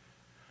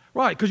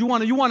 Right, because you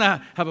want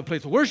to have a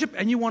place of worship,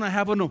 and you want to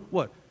have an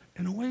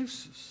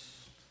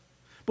oasis.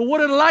 But what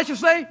did Elisha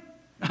say?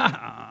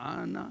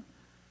 No.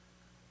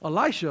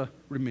 Elisha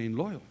remained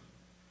loyal.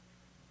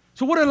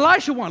 So what did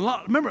Elisha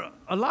want? Remember,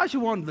 Elisha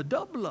wanted the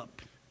double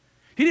up.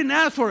 He didn't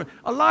ask for,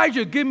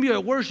 Elijah, give me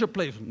a worship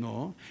place.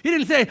 No. He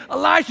didn't say,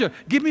 Elisha,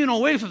 give me an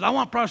oasis. I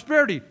want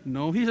prosperity.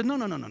 No. He said,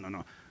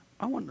 no.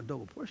 I want the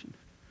double portion.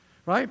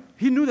 Right?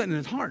 He knew that in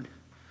his heart.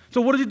 So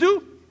what did he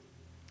do?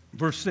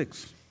 Verse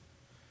 6.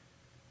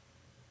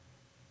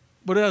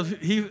 But as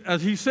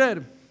he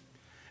said,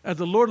 as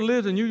the Lord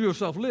lives and you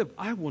yourself live,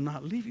 I will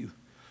not leave you.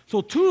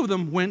 So two of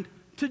them went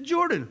to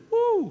Jordan.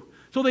 Woo!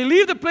 So they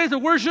leave the place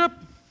of worship.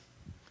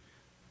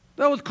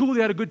 That was cool.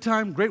 They had a good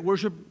time. Great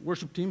worship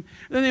team.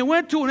 Then they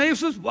went to an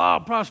oasis. Wow,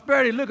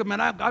 prosperity. Look,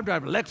 man, I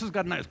drive a Lexus,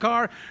 got a nice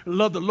car.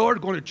 Love the Lord,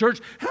 going to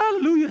church.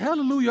 Hallelujah,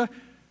 hallelujah.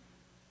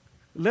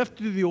 Left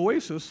to the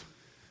oasis.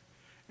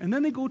 And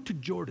then they go to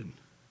Jordan.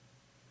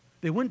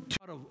 They went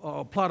to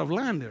a plot of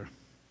land there.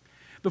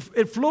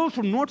 It flows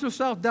from north to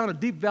south down a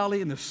deep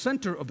valley in the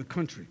center of the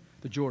country,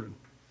 the Jordan.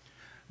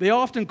 They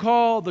often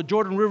call the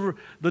Jordan River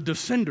the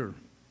Descender.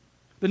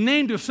 The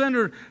name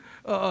Descender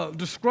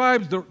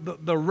describes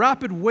the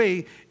rapid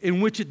way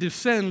in which it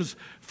descends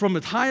from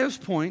its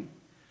highest point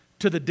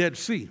to the Dead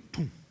Sea.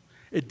 Boom.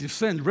 It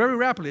descends very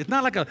rapidly. It's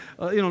not like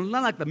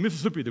not like the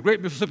Mississippi, the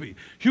Great Mississippi,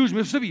 huge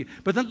Mississippi.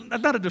 But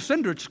that's not a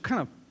descender. It just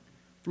kind of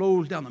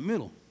flows down the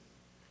middle,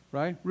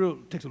 right?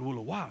 Takes a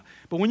little while.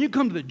 But when you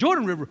come to the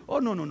Jordan River, oh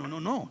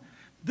no.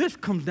 This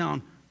comes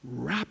down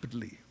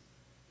rapidly.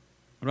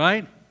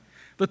 Right?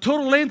 The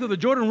total length of the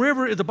Jordan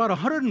River is about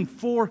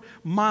 104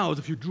 miles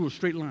if you drew a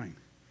straight line.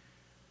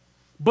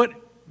 But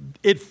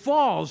it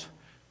falls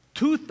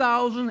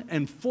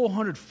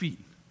 2,400 feet.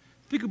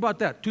 Think about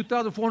that,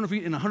 2,400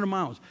 feet in 100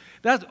 miles.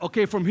 That's,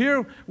 okay, from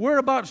here, we're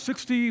about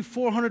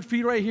 6,400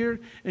 feet right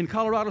here in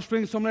Colorado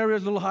Springs. Some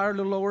areas a little higher, a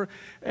little lower.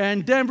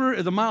 And Denver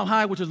is a mile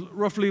high, which is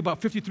roughly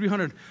about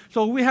 5,300.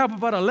 So we have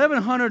about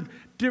 1,100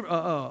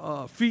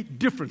 feet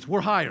difference.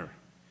 We're higher.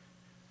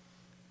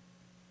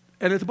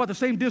 And it's about the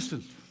same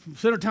distance from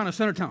center town to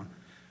center town.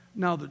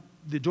 Now,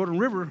 the Jordan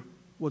River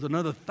was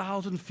another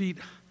 1,000 feet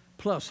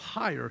plus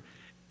higher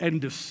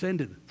and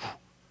descended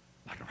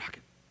like a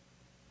rocket.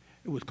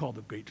 It was called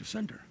the Great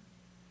Descender.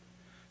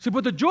 See,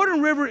 but the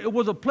Jordan River, it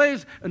was a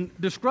place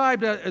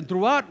described and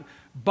throughout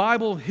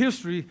Bible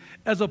history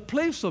as a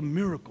place of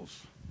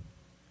miracles.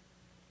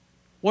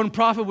 One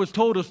prophet was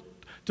told us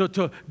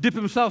to dip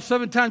himself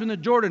 7 times in the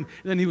Jordan,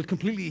 and then he was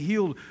completely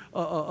healed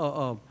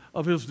of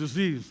his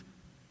disease.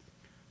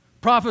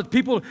 Prophets,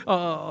 people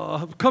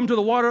come to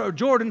the water of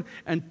Jordan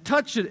and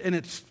touch it, and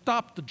it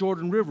stopped the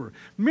Jordan River.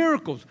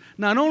 Miracles.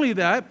 Not only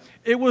that,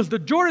 it was the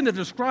Jordan that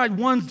described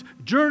one's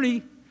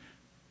journey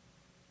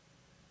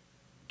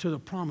to the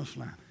promised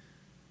land.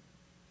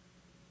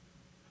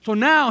 So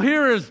now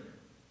here is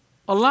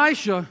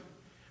Elisha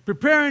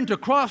preparing to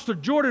cross the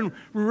Jordan,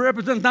 which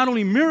represents not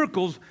only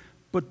miracles,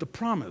 but the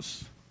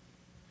promise.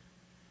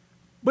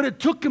 But it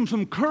took him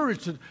some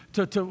courage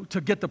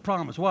to get the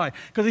promise. Why?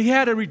 Because he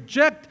had to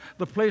reject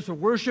the place of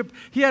worship.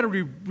 He had to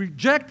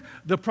reject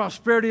the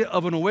prosperity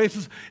of an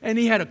oasis. And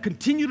he had to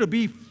continue to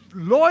be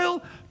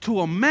loyal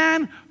to a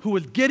man who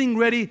was getting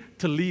ready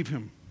to leave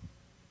him.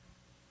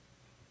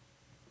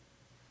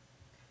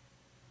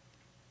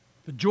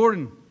 The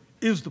Jordan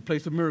is the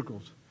place of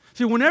miracles.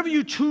 See, whenever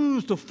you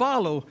choose to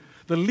follow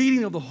the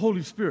leading of the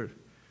Holy Spirit,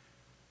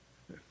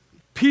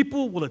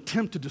 people will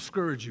attempt to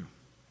discourage you.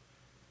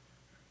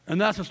 And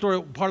that's the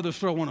story, part of the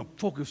story I want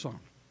to focus on.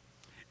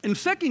 In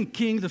 2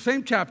 Kings, the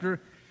same chapter,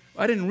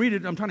 I didn't read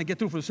it, I'm trying to get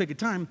through for the sake of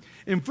time.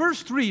 In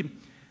verse 3,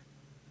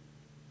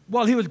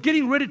 while he was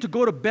getting ready to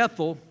go to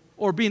Bethel,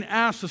 or being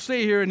asked to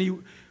stay here, and he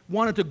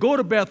wanted to go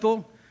to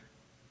Bethel,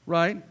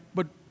 right?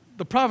 But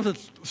the prophet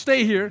said,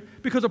 stay here,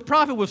 because the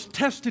prophet was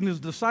testing his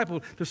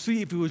disciple to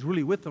see if he was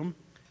really with them.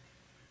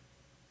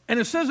 And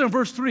it says in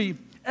verse 3,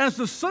 as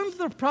the sons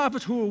of the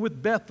prophets who were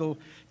with Bethel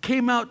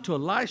came out to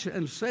Elisha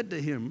and said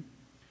to him,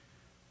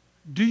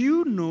 do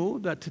you know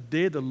that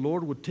today the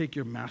Lord would take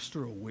your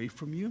master away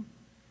from you?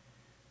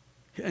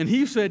 And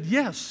he said,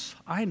 yes,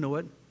 I know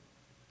it.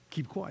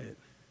 Keep quiet.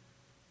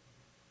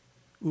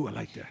 Ooh, I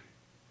like that.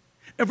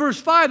 In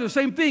verse 5, the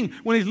same thing.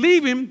 When he's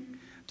leaving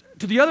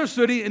to the other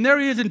city, and there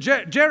he is in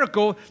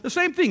Jericho, the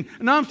same thing.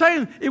 Now I'm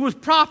saying it was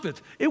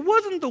prophets. It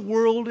wasn't the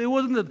world. It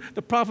wasn't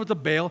the prophets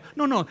of Baal.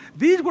 No.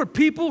 These were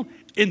people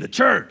in the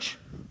church.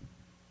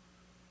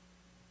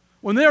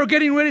 When they were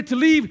getting ready to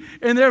leave,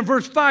 and there in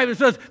verse 5, it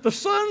says, the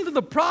sons of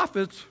the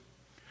prophets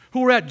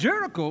who were at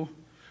Jericho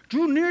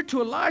drew near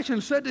to Elisha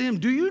and said to him,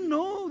 do you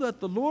know that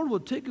the Lord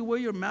will take away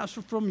your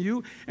master from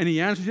you? And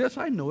he answered, yes,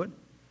 I know it.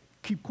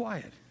 Keep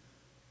quiet.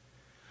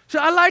 See,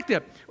 I like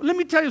that. Let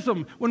me tell you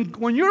something.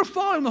 When you're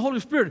following the Holy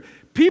Spirit,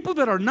 people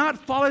that are not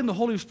following the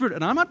Holy Spirit,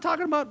 and I'm not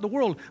talking about the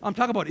world, I'm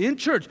talking about in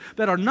church,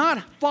 that are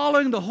not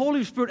following the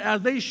Holy Spirit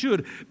as they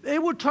should, they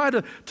will try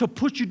to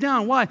put you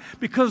down. Why?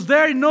 Because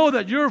they know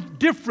that you're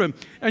different,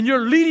 and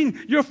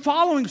you're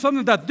following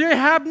something that they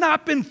have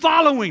not been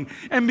following.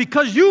 And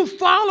because you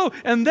follow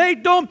and they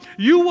don't,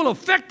 you will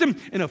affect them.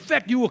 In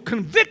effect, you will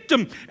convict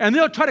them, and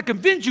they'll try to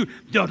convince you,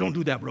 no, don't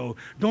do that, bro.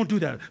 Don't do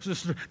that.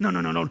 Sister, no.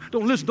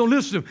 Don't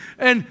listen.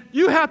 And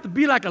you have to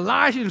be like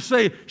Elijah and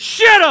say,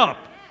 shut up.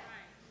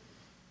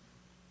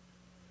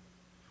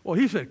 Well,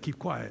 he said, keep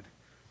quiet.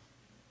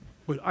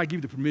 But I give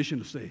you the permission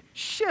to say,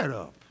 shut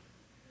up.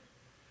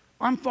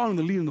 I'm following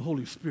the leading of the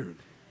Holy Spirit.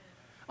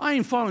 I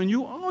ain't following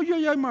you. Oh,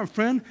 yeah, my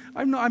friend.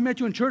 I met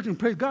you in church and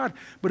praise God.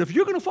 But if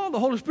you're going to follow the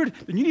Holy Spirit,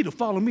 then you need to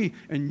follow me,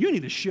 and you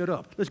need to shut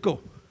up. Let's go.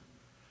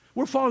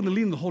 We're following the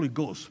leading of the Holy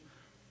Ghost.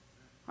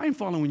 I ain't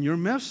following your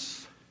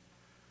mess.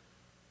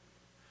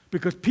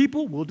 Because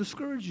people will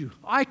discourage you.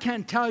 I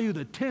can't tell you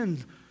the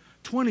 10s,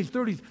 20s,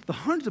 30s, the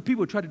hundreds of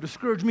people who try to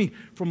discourage me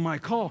from my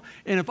call.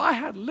 And if I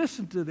had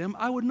listened to them,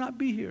 I would not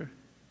be here.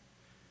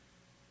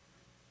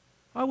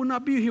 I would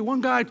not be here.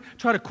 One guy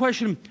tried to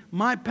question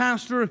my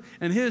pastor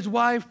and his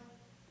wife.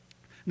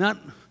 Now,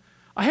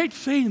 I hate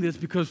saying this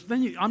because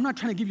then I'm not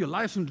trying to give you a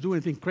license to do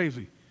anything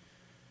crazy.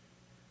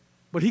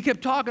 But he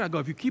kept talking. I go,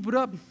 if you keep it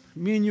up,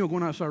 me and you are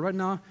going outside right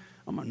now,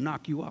 I'm going to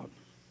knock you out.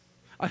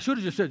 I should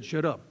have just said,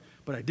 shut up.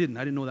 But I didn't.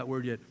 I didn't know that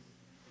word yet.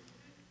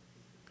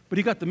 But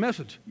he got the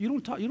message. You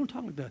don't talk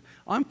like that.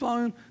 I'm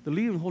following the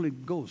leading of the Holy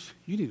Ghost.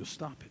 You need to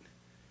stop it.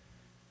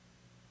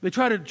 They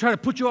try to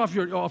put you off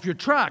your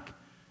track.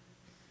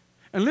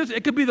 And listen,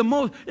 it could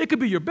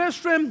be your best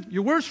friend,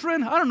 your worst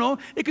friend, I don't know.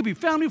 It could be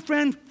family,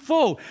 friend,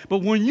 foe.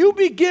 But when you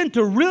begin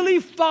to really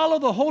follow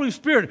the Holy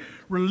Spirit,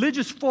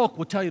 religious folk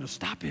will tell you to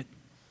stop it.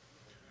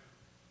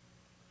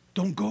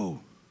 Don't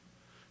go.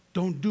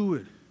 Don't do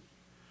it.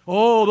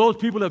 Oh, those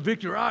people at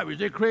Victory Outreach,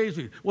 they're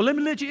crazy. Well, let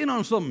me let you in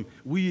on something.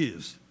 We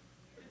is.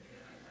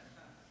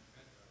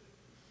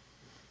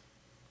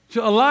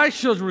 To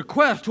Elisha's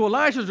request,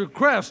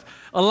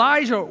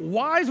 Elijah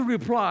wisely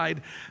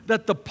replied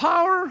that the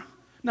power,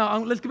 now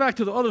let's get back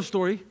to the other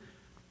story.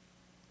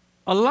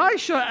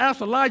 Elisha asked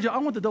Elijah, I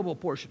want the double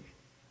portion,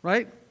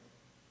 right?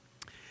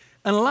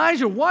 And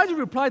Elijah wisely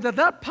replied that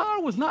that power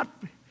was not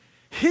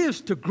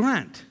his to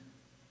grant,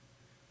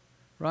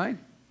 right?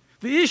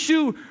 The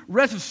issue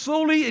rested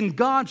solely in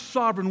God's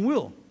sovereign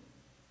will,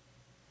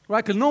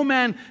 right? Because no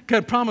man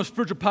can promise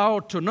spiritual power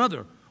to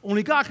another.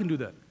 Only God can do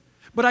that.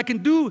 But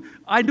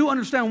I do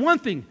understand one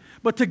thing.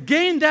 But to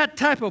gain that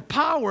type of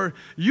power,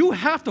 you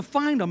have to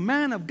find a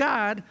man of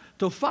God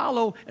to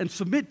follow and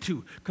submit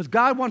to. Because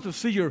God wants to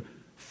see your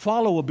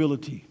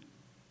followability.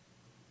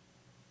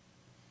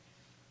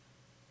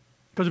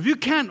 Because if you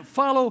can't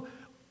follow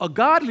a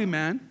godly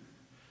man,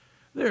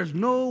 there's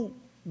no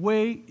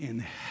way in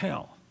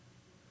hell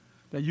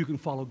that you can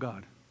follow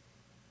God.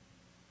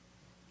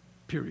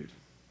 Period.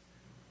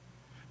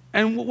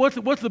 And what's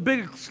the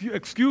big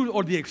excuse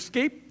or the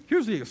escape?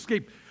 Here's the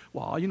escape.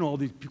 Well, all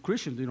these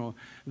Christians,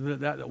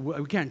 that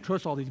we can't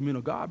trust all these men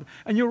of God.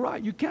 And you're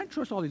right. You can't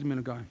trust all these men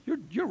of God.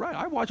 You're right.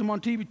 I watch them on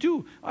TV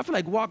too. I feel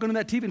like walking on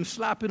that TV and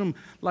slapping them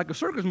like a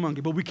circus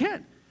monkey, but we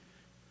can't.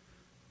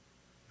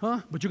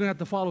 But you're going to have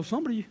to follow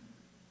somebody.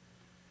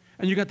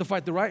 And you're going to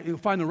have to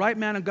find the right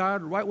man of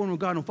God, the right woman of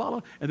God and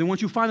follow. And then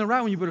once you find the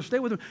right one, you better stay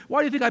with him.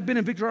 Why do you think I've been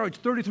in Victory Outreach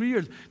 33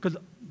 years? Because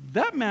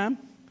that man,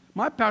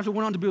 my pastor,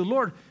 went on to be the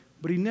Lord,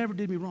 but he never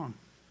did me wrong.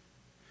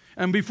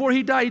 And before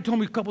he died, he told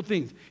me a couple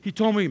things. He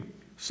told me,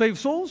 save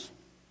souls,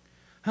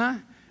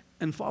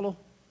 and follow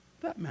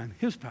that man,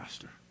 his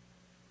pastor.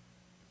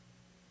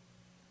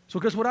 So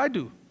guess what I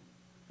do?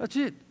 That's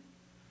it.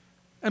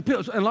 And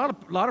a lot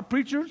of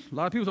preachers, a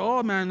lot of people say,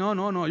 oh, man,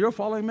 no, you're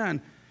following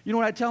man. You know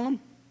what I tell them?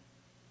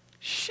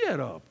 Shut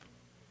up.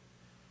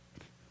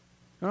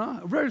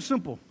 Very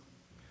simple.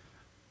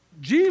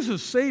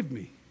 Jesus saved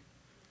me.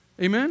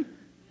 Amen?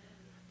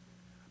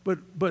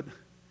 But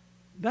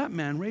that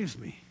man raised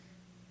me.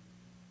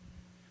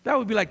 That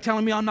would be like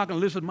telling me I'm not going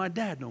to listen to my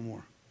dad no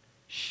more.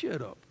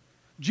 Shut up.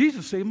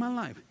 Jesus saved my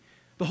life.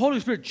 The Holy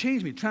Spirit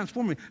changed me,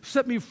 transformed me,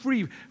 set me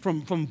free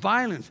from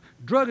violence,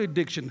 drug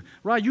addiction,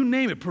 right? You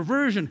name it,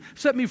 perversion.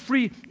 Set me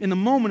free in the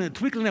moment, in a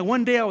twinkling. That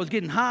one day I was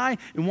getting high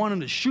and wanting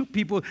to shoot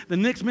people. The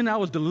next minute I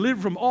was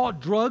delivered from all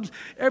drugs,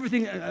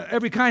 everything,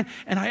 every kind,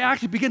 and I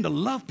actually began to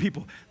love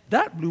people.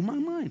 That blew my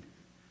mind.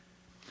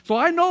 So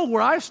I know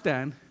where I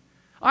stand.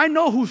 I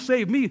know who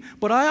saved me,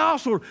 but I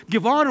also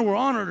give honor where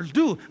honor is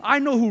due. I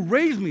know who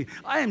raised me.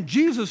 I am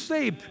Jesus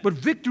saved, but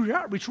Victory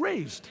Outreach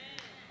raised.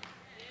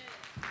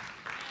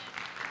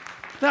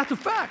 That's a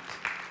fact.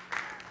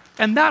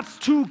 And that's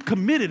too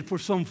committed for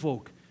some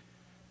folk.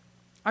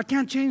 I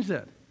can't change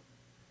that.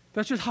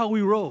 That's just how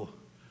we roll.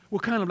 We're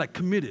kind of like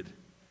committed.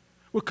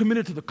 We're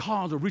committed to the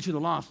cause of reaching the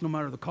lost, no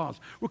matter the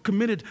cause. We're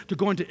committed to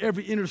going to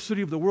every inner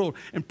city of the world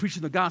and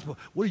preaching the gospel.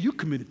 What are you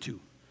committed to?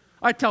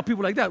 I tell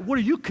people like that, what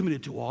are you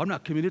committed to? Oh, I'm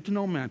not committed to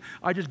no man.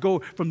 I just go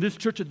from this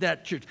church to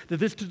that church, to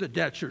this to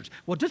that church.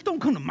 Well, just don't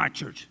come to my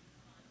church.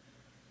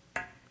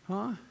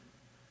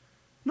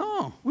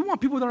 No, we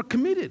want people that are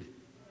committed,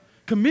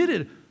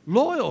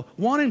 loyal,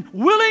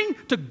 willing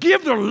to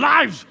give their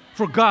lives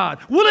for God,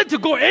 willing to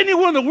go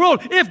anywhere in the world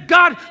if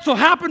God so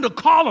happened to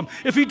call them.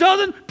 If he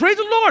doesn't, praise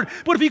the Lord.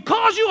 But if he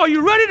calls you, are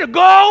you ready to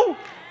go?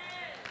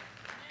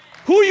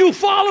 Who are you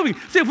following?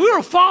 See, if we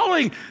were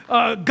following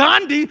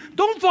Gandhi,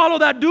 don't follow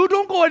that dude.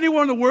 Don't go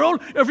anywhere in the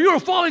world. If you were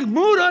following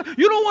Buddha,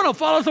 you don't want to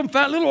follow some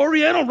fat little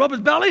Oriental rub his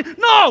belly.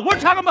 No, we're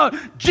talking about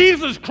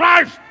Jesus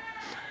Christ.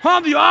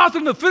 The author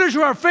and the finisher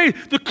of our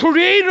faith, the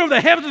creator of the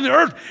heavens and the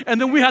earth.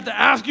 And then we have to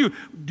ask you,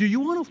 do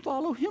you want to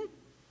follow him?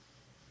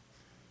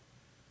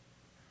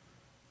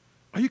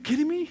 Are you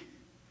kidding me?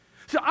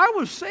 See, I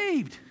was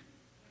saved.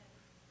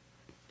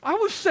 I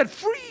was set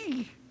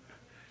free.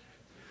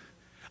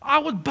 I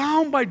was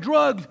bound by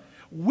drugs,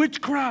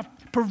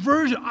 witchcraft,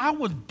 perversion. I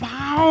was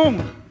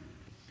bound.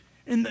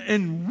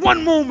 In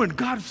one moment,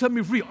 God set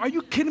me free. Are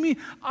you kidding me?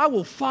 I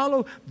will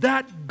follow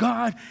that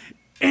God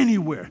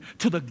anywhere,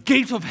 to the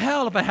gates of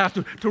hell if I have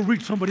to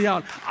reach somebody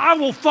out. I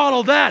will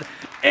follow that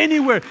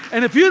anywhere.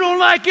 And if you don't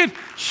like it,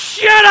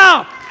 shut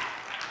up.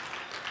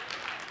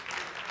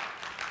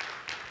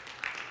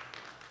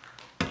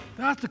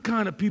 That's the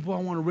kind of people I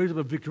want to raise up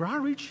at Victory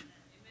Outreach.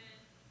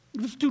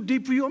 If it's too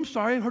deep for you, I'm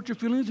sorry, it hurt your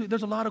feelings.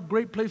 There's a lot of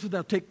great places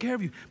that'll take care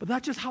of you. But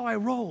that's just how I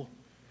roll.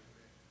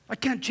 I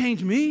can't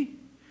change me.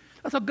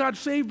 That's how God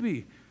saved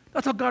me.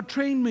 That's how God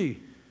trained me.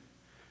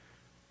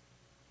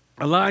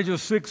 Elijah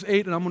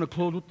 6:8, and I'm going to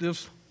close with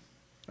this,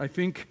 I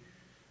think.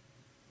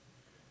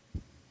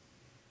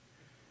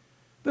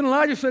 Then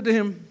Elijah said to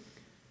him,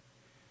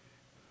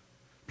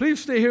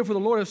 please stay here, for the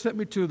Lord has sent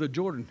me to the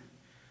Jordan.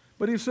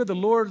 But he said, as the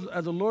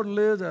Lord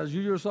lives, as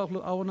you yourself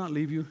live, I will not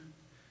leave you.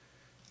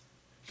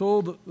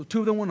 So the two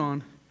of them went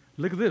on.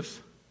 Look at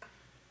this.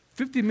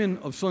 50 men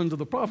of sons of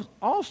the prophets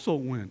also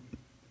went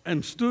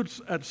and stood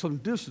at some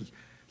distance.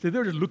 See,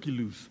 they're just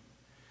looky-loos.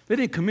 They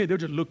didn't commit, they were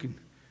just looking.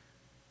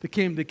 They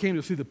came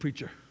to see the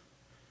preacher.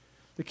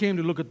 They came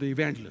to look at the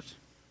evangelist.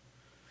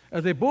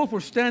 As they both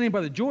were standing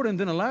by the Jordan,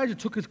 then Elijah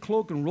took his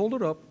cloak and rolled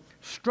it up,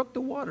 struck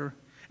the water,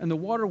 and the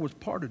water was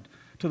parted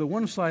to the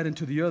one side and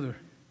to the other,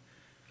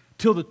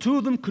 till the two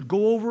of them could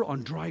go over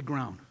on dry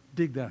ground.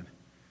 Dig that.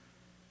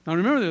 Now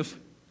remember this.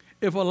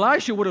 If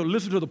Elisha would have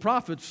listened to the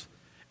prophets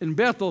in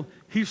Bethel,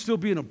 he'd still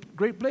be in a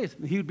great place.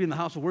 He would be in the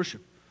house of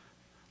worship.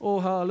 Oh,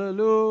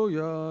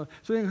 hallelujah,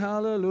 sing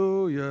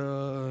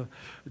hallelujah.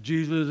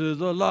 Jesus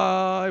is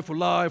alive for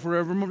life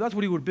forevermore. That's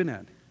what he would have been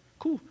at.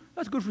 Cool.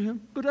 That's good for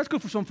him. Good. That's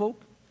good for some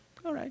folk.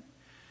 All right.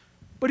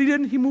 But he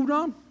didn't. He moved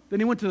on. Then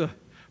he went to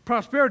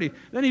prosperity.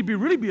 Then he'd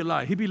really be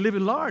alive. He'd be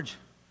living large.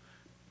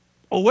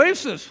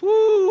 Oasis.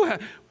 Woo.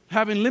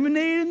 Having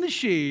lemonade in the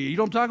shade. You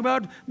know what I'm talking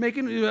about?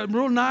 Making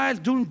real nice,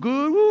 doing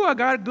good. Woo, I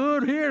got it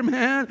good here,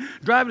 man.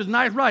 Driving this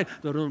nice ride.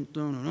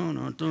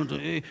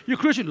 You're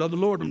Christian. Love the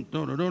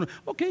Lord.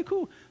 Okay,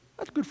 cool.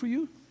 That's good for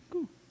you.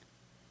 Cool.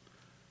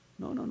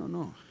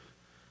 No.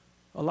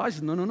 Elijah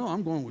said, no.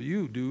 I'm going with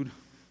you, dude.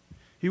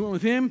 He went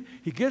with him.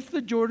 He gets to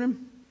the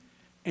Jordan,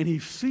 and he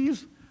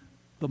sees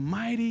the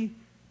mighty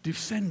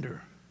descender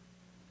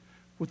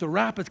with the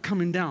rapids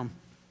coming down.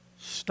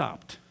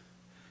 Stopped.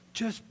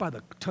 Just by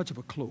the touch of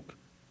a cloak.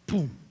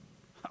 Boom.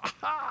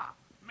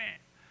 Man.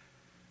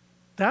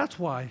 That's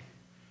why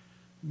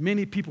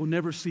many people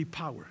never see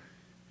power.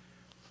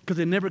 Because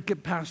they never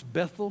get past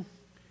Bethel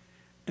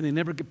and they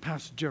never get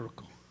past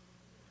Jericho.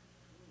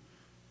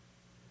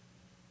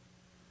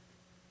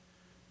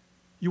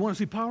 You want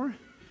to see power?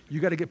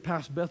 You got to get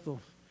past Bethel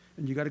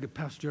and you got to get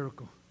past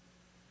Jericho.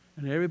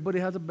 And everybody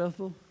has a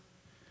Bethel.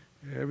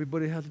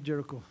 Everybody has a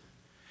Jericho.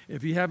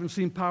 If you haven't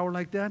seen power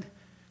like that,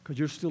 because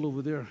you're still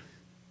over there.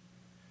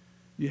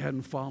 You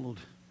hadn't followed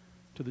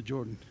to the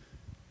Jordan.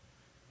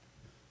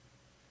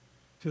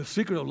 So the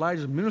secret of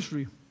Elijah's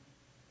ministry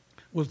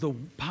was the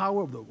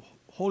power of the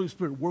Holy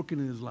Spirit working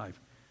in his life.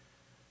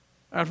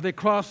 After they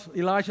crossed,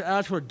 Elijah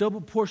asked for a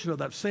double portion of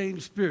that same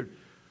Spirit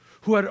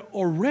who had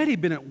already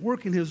been at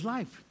work in his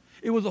life.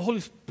 It was the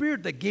Holy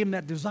Spirit that gave him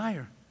that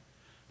desire.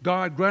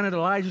 God granted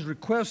Elijah's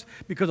request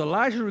because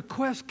Elijah's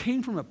request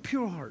came from a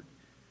pure heart.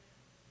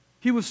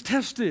 He was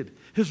tested.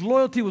 His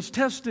loyalty was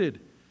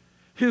tested.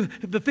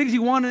 The things he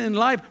wanted in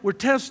life were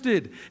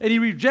tested, and he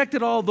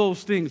rejected all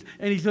those things.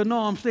 And he said, no,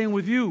 I'm staying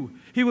with you.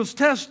 He was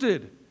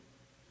tested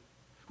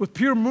with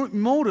pure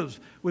motives,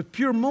 with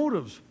pure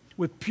motives,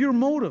 with pure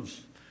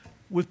motives,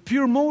 with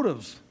pure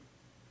motives.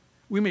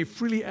 We may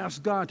freely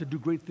ask God to do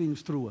great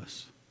things through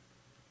us.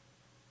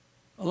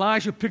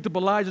 Elisha picked up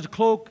Elijah's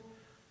cloak.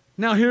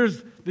 Now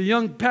here's the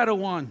young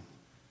Padawan,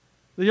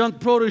 the young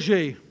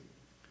protege,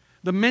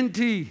 the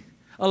mentee.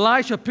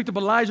 Elisha picked up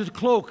Elijah's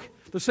cloak.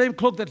 The same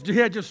cloak that he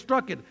had just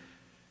struck it.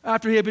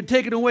 After he had been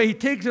taken away, he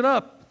takes it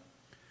up.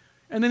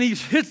 And then he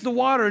hits the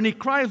water and he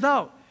cries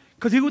out.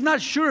 Because he was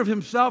not sure of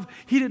himself.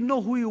 He didn't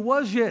know who he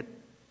was yet.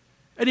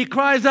 And he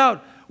cries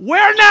out,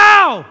 where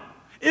now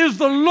is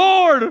the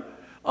Lord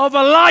of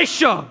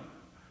Elisha?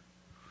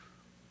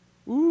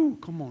 Ooh,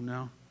 come on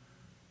now.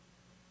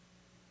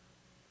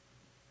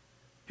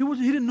 He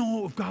didn't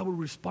know if God would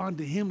respond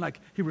to him like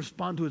he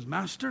responded to his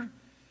master.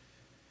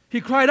 He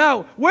cried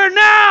out, where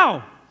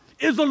now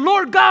is the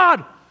Lord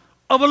God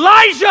of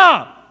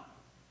Elijah?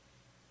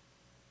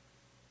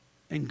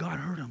 And God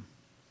heard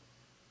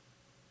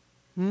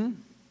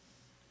him.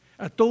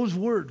 At those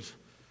words,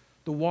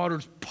 the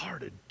waters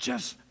parted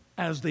just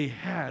as they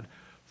had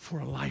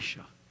for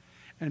Elisha.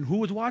 And who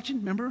was watching?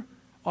 Remember?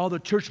 All the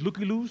church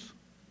looky-loos?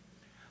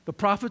 The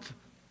prophets,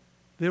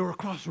 they were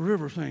across the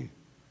river saying,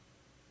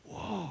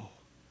 whoa,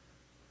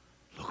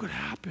 look what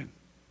happened.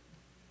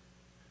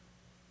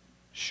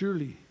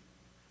 Surely,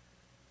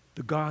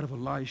 the God of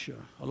Elijah,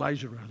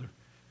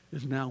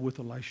 is now with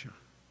Elisha.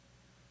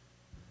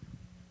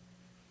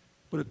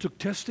 But it took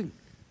testing.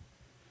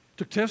 It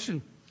took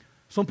testing.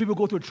 Some people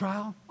go through a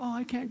trial. Oh,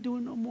 I can't do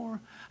it no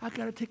more. I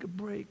got to take a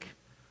break,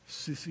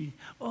 sissy.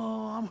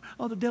 Oh,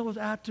 the devil's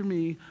after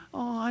me.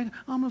 Oh,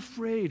 I'm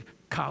afraid.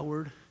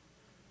 Coward.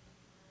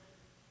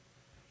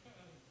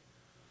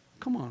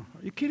 Come on.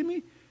 Are you kidding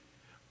me?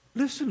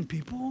 Listen,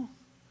 people.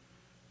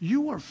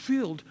 You are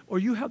filled, or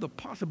you have the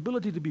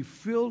possibility to be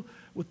filled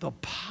with the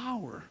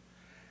power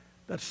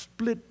that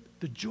split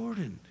the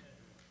Jordan.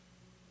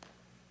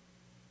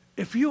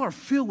 If you are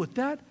filled with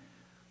that,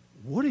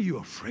 what are you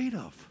afraid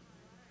of?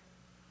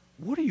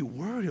 What are you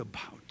worried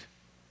about?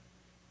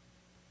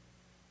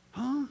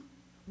 Huh?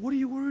 What are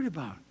you worried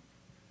about?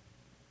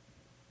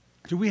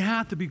 So we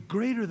have to be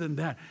greater than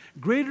that,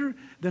 greater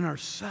than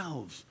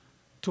ourselves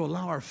to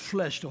allow our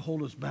flesh to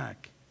hold us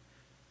back.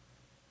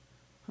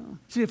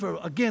 See, if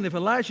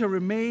Elisha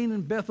remained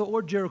in Bethel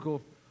or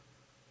Jericho,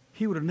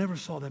 he would have never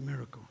saw that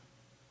miracle.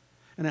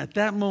 And at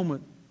that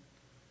moment,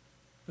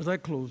 as I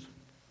close,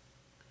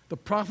 the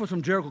prophets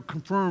from Jericho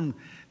confirmed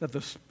that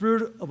the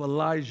spirit of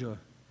Elijah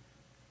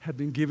had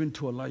been given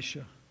to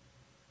Elisha.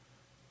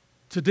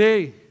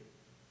 Today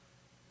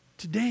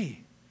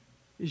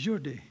is your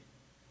day.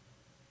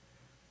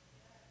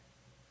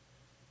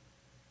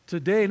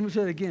 Today, let me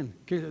say it again.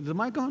 Okay, is the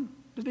mic on?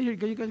 Did they hear,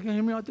 you guys can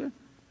hear me out there?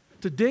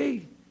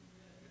 Today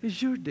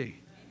is your day.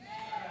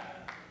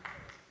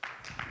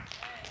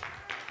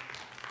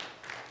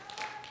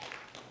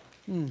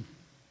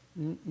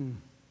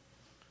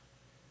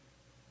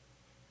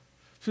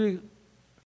 See,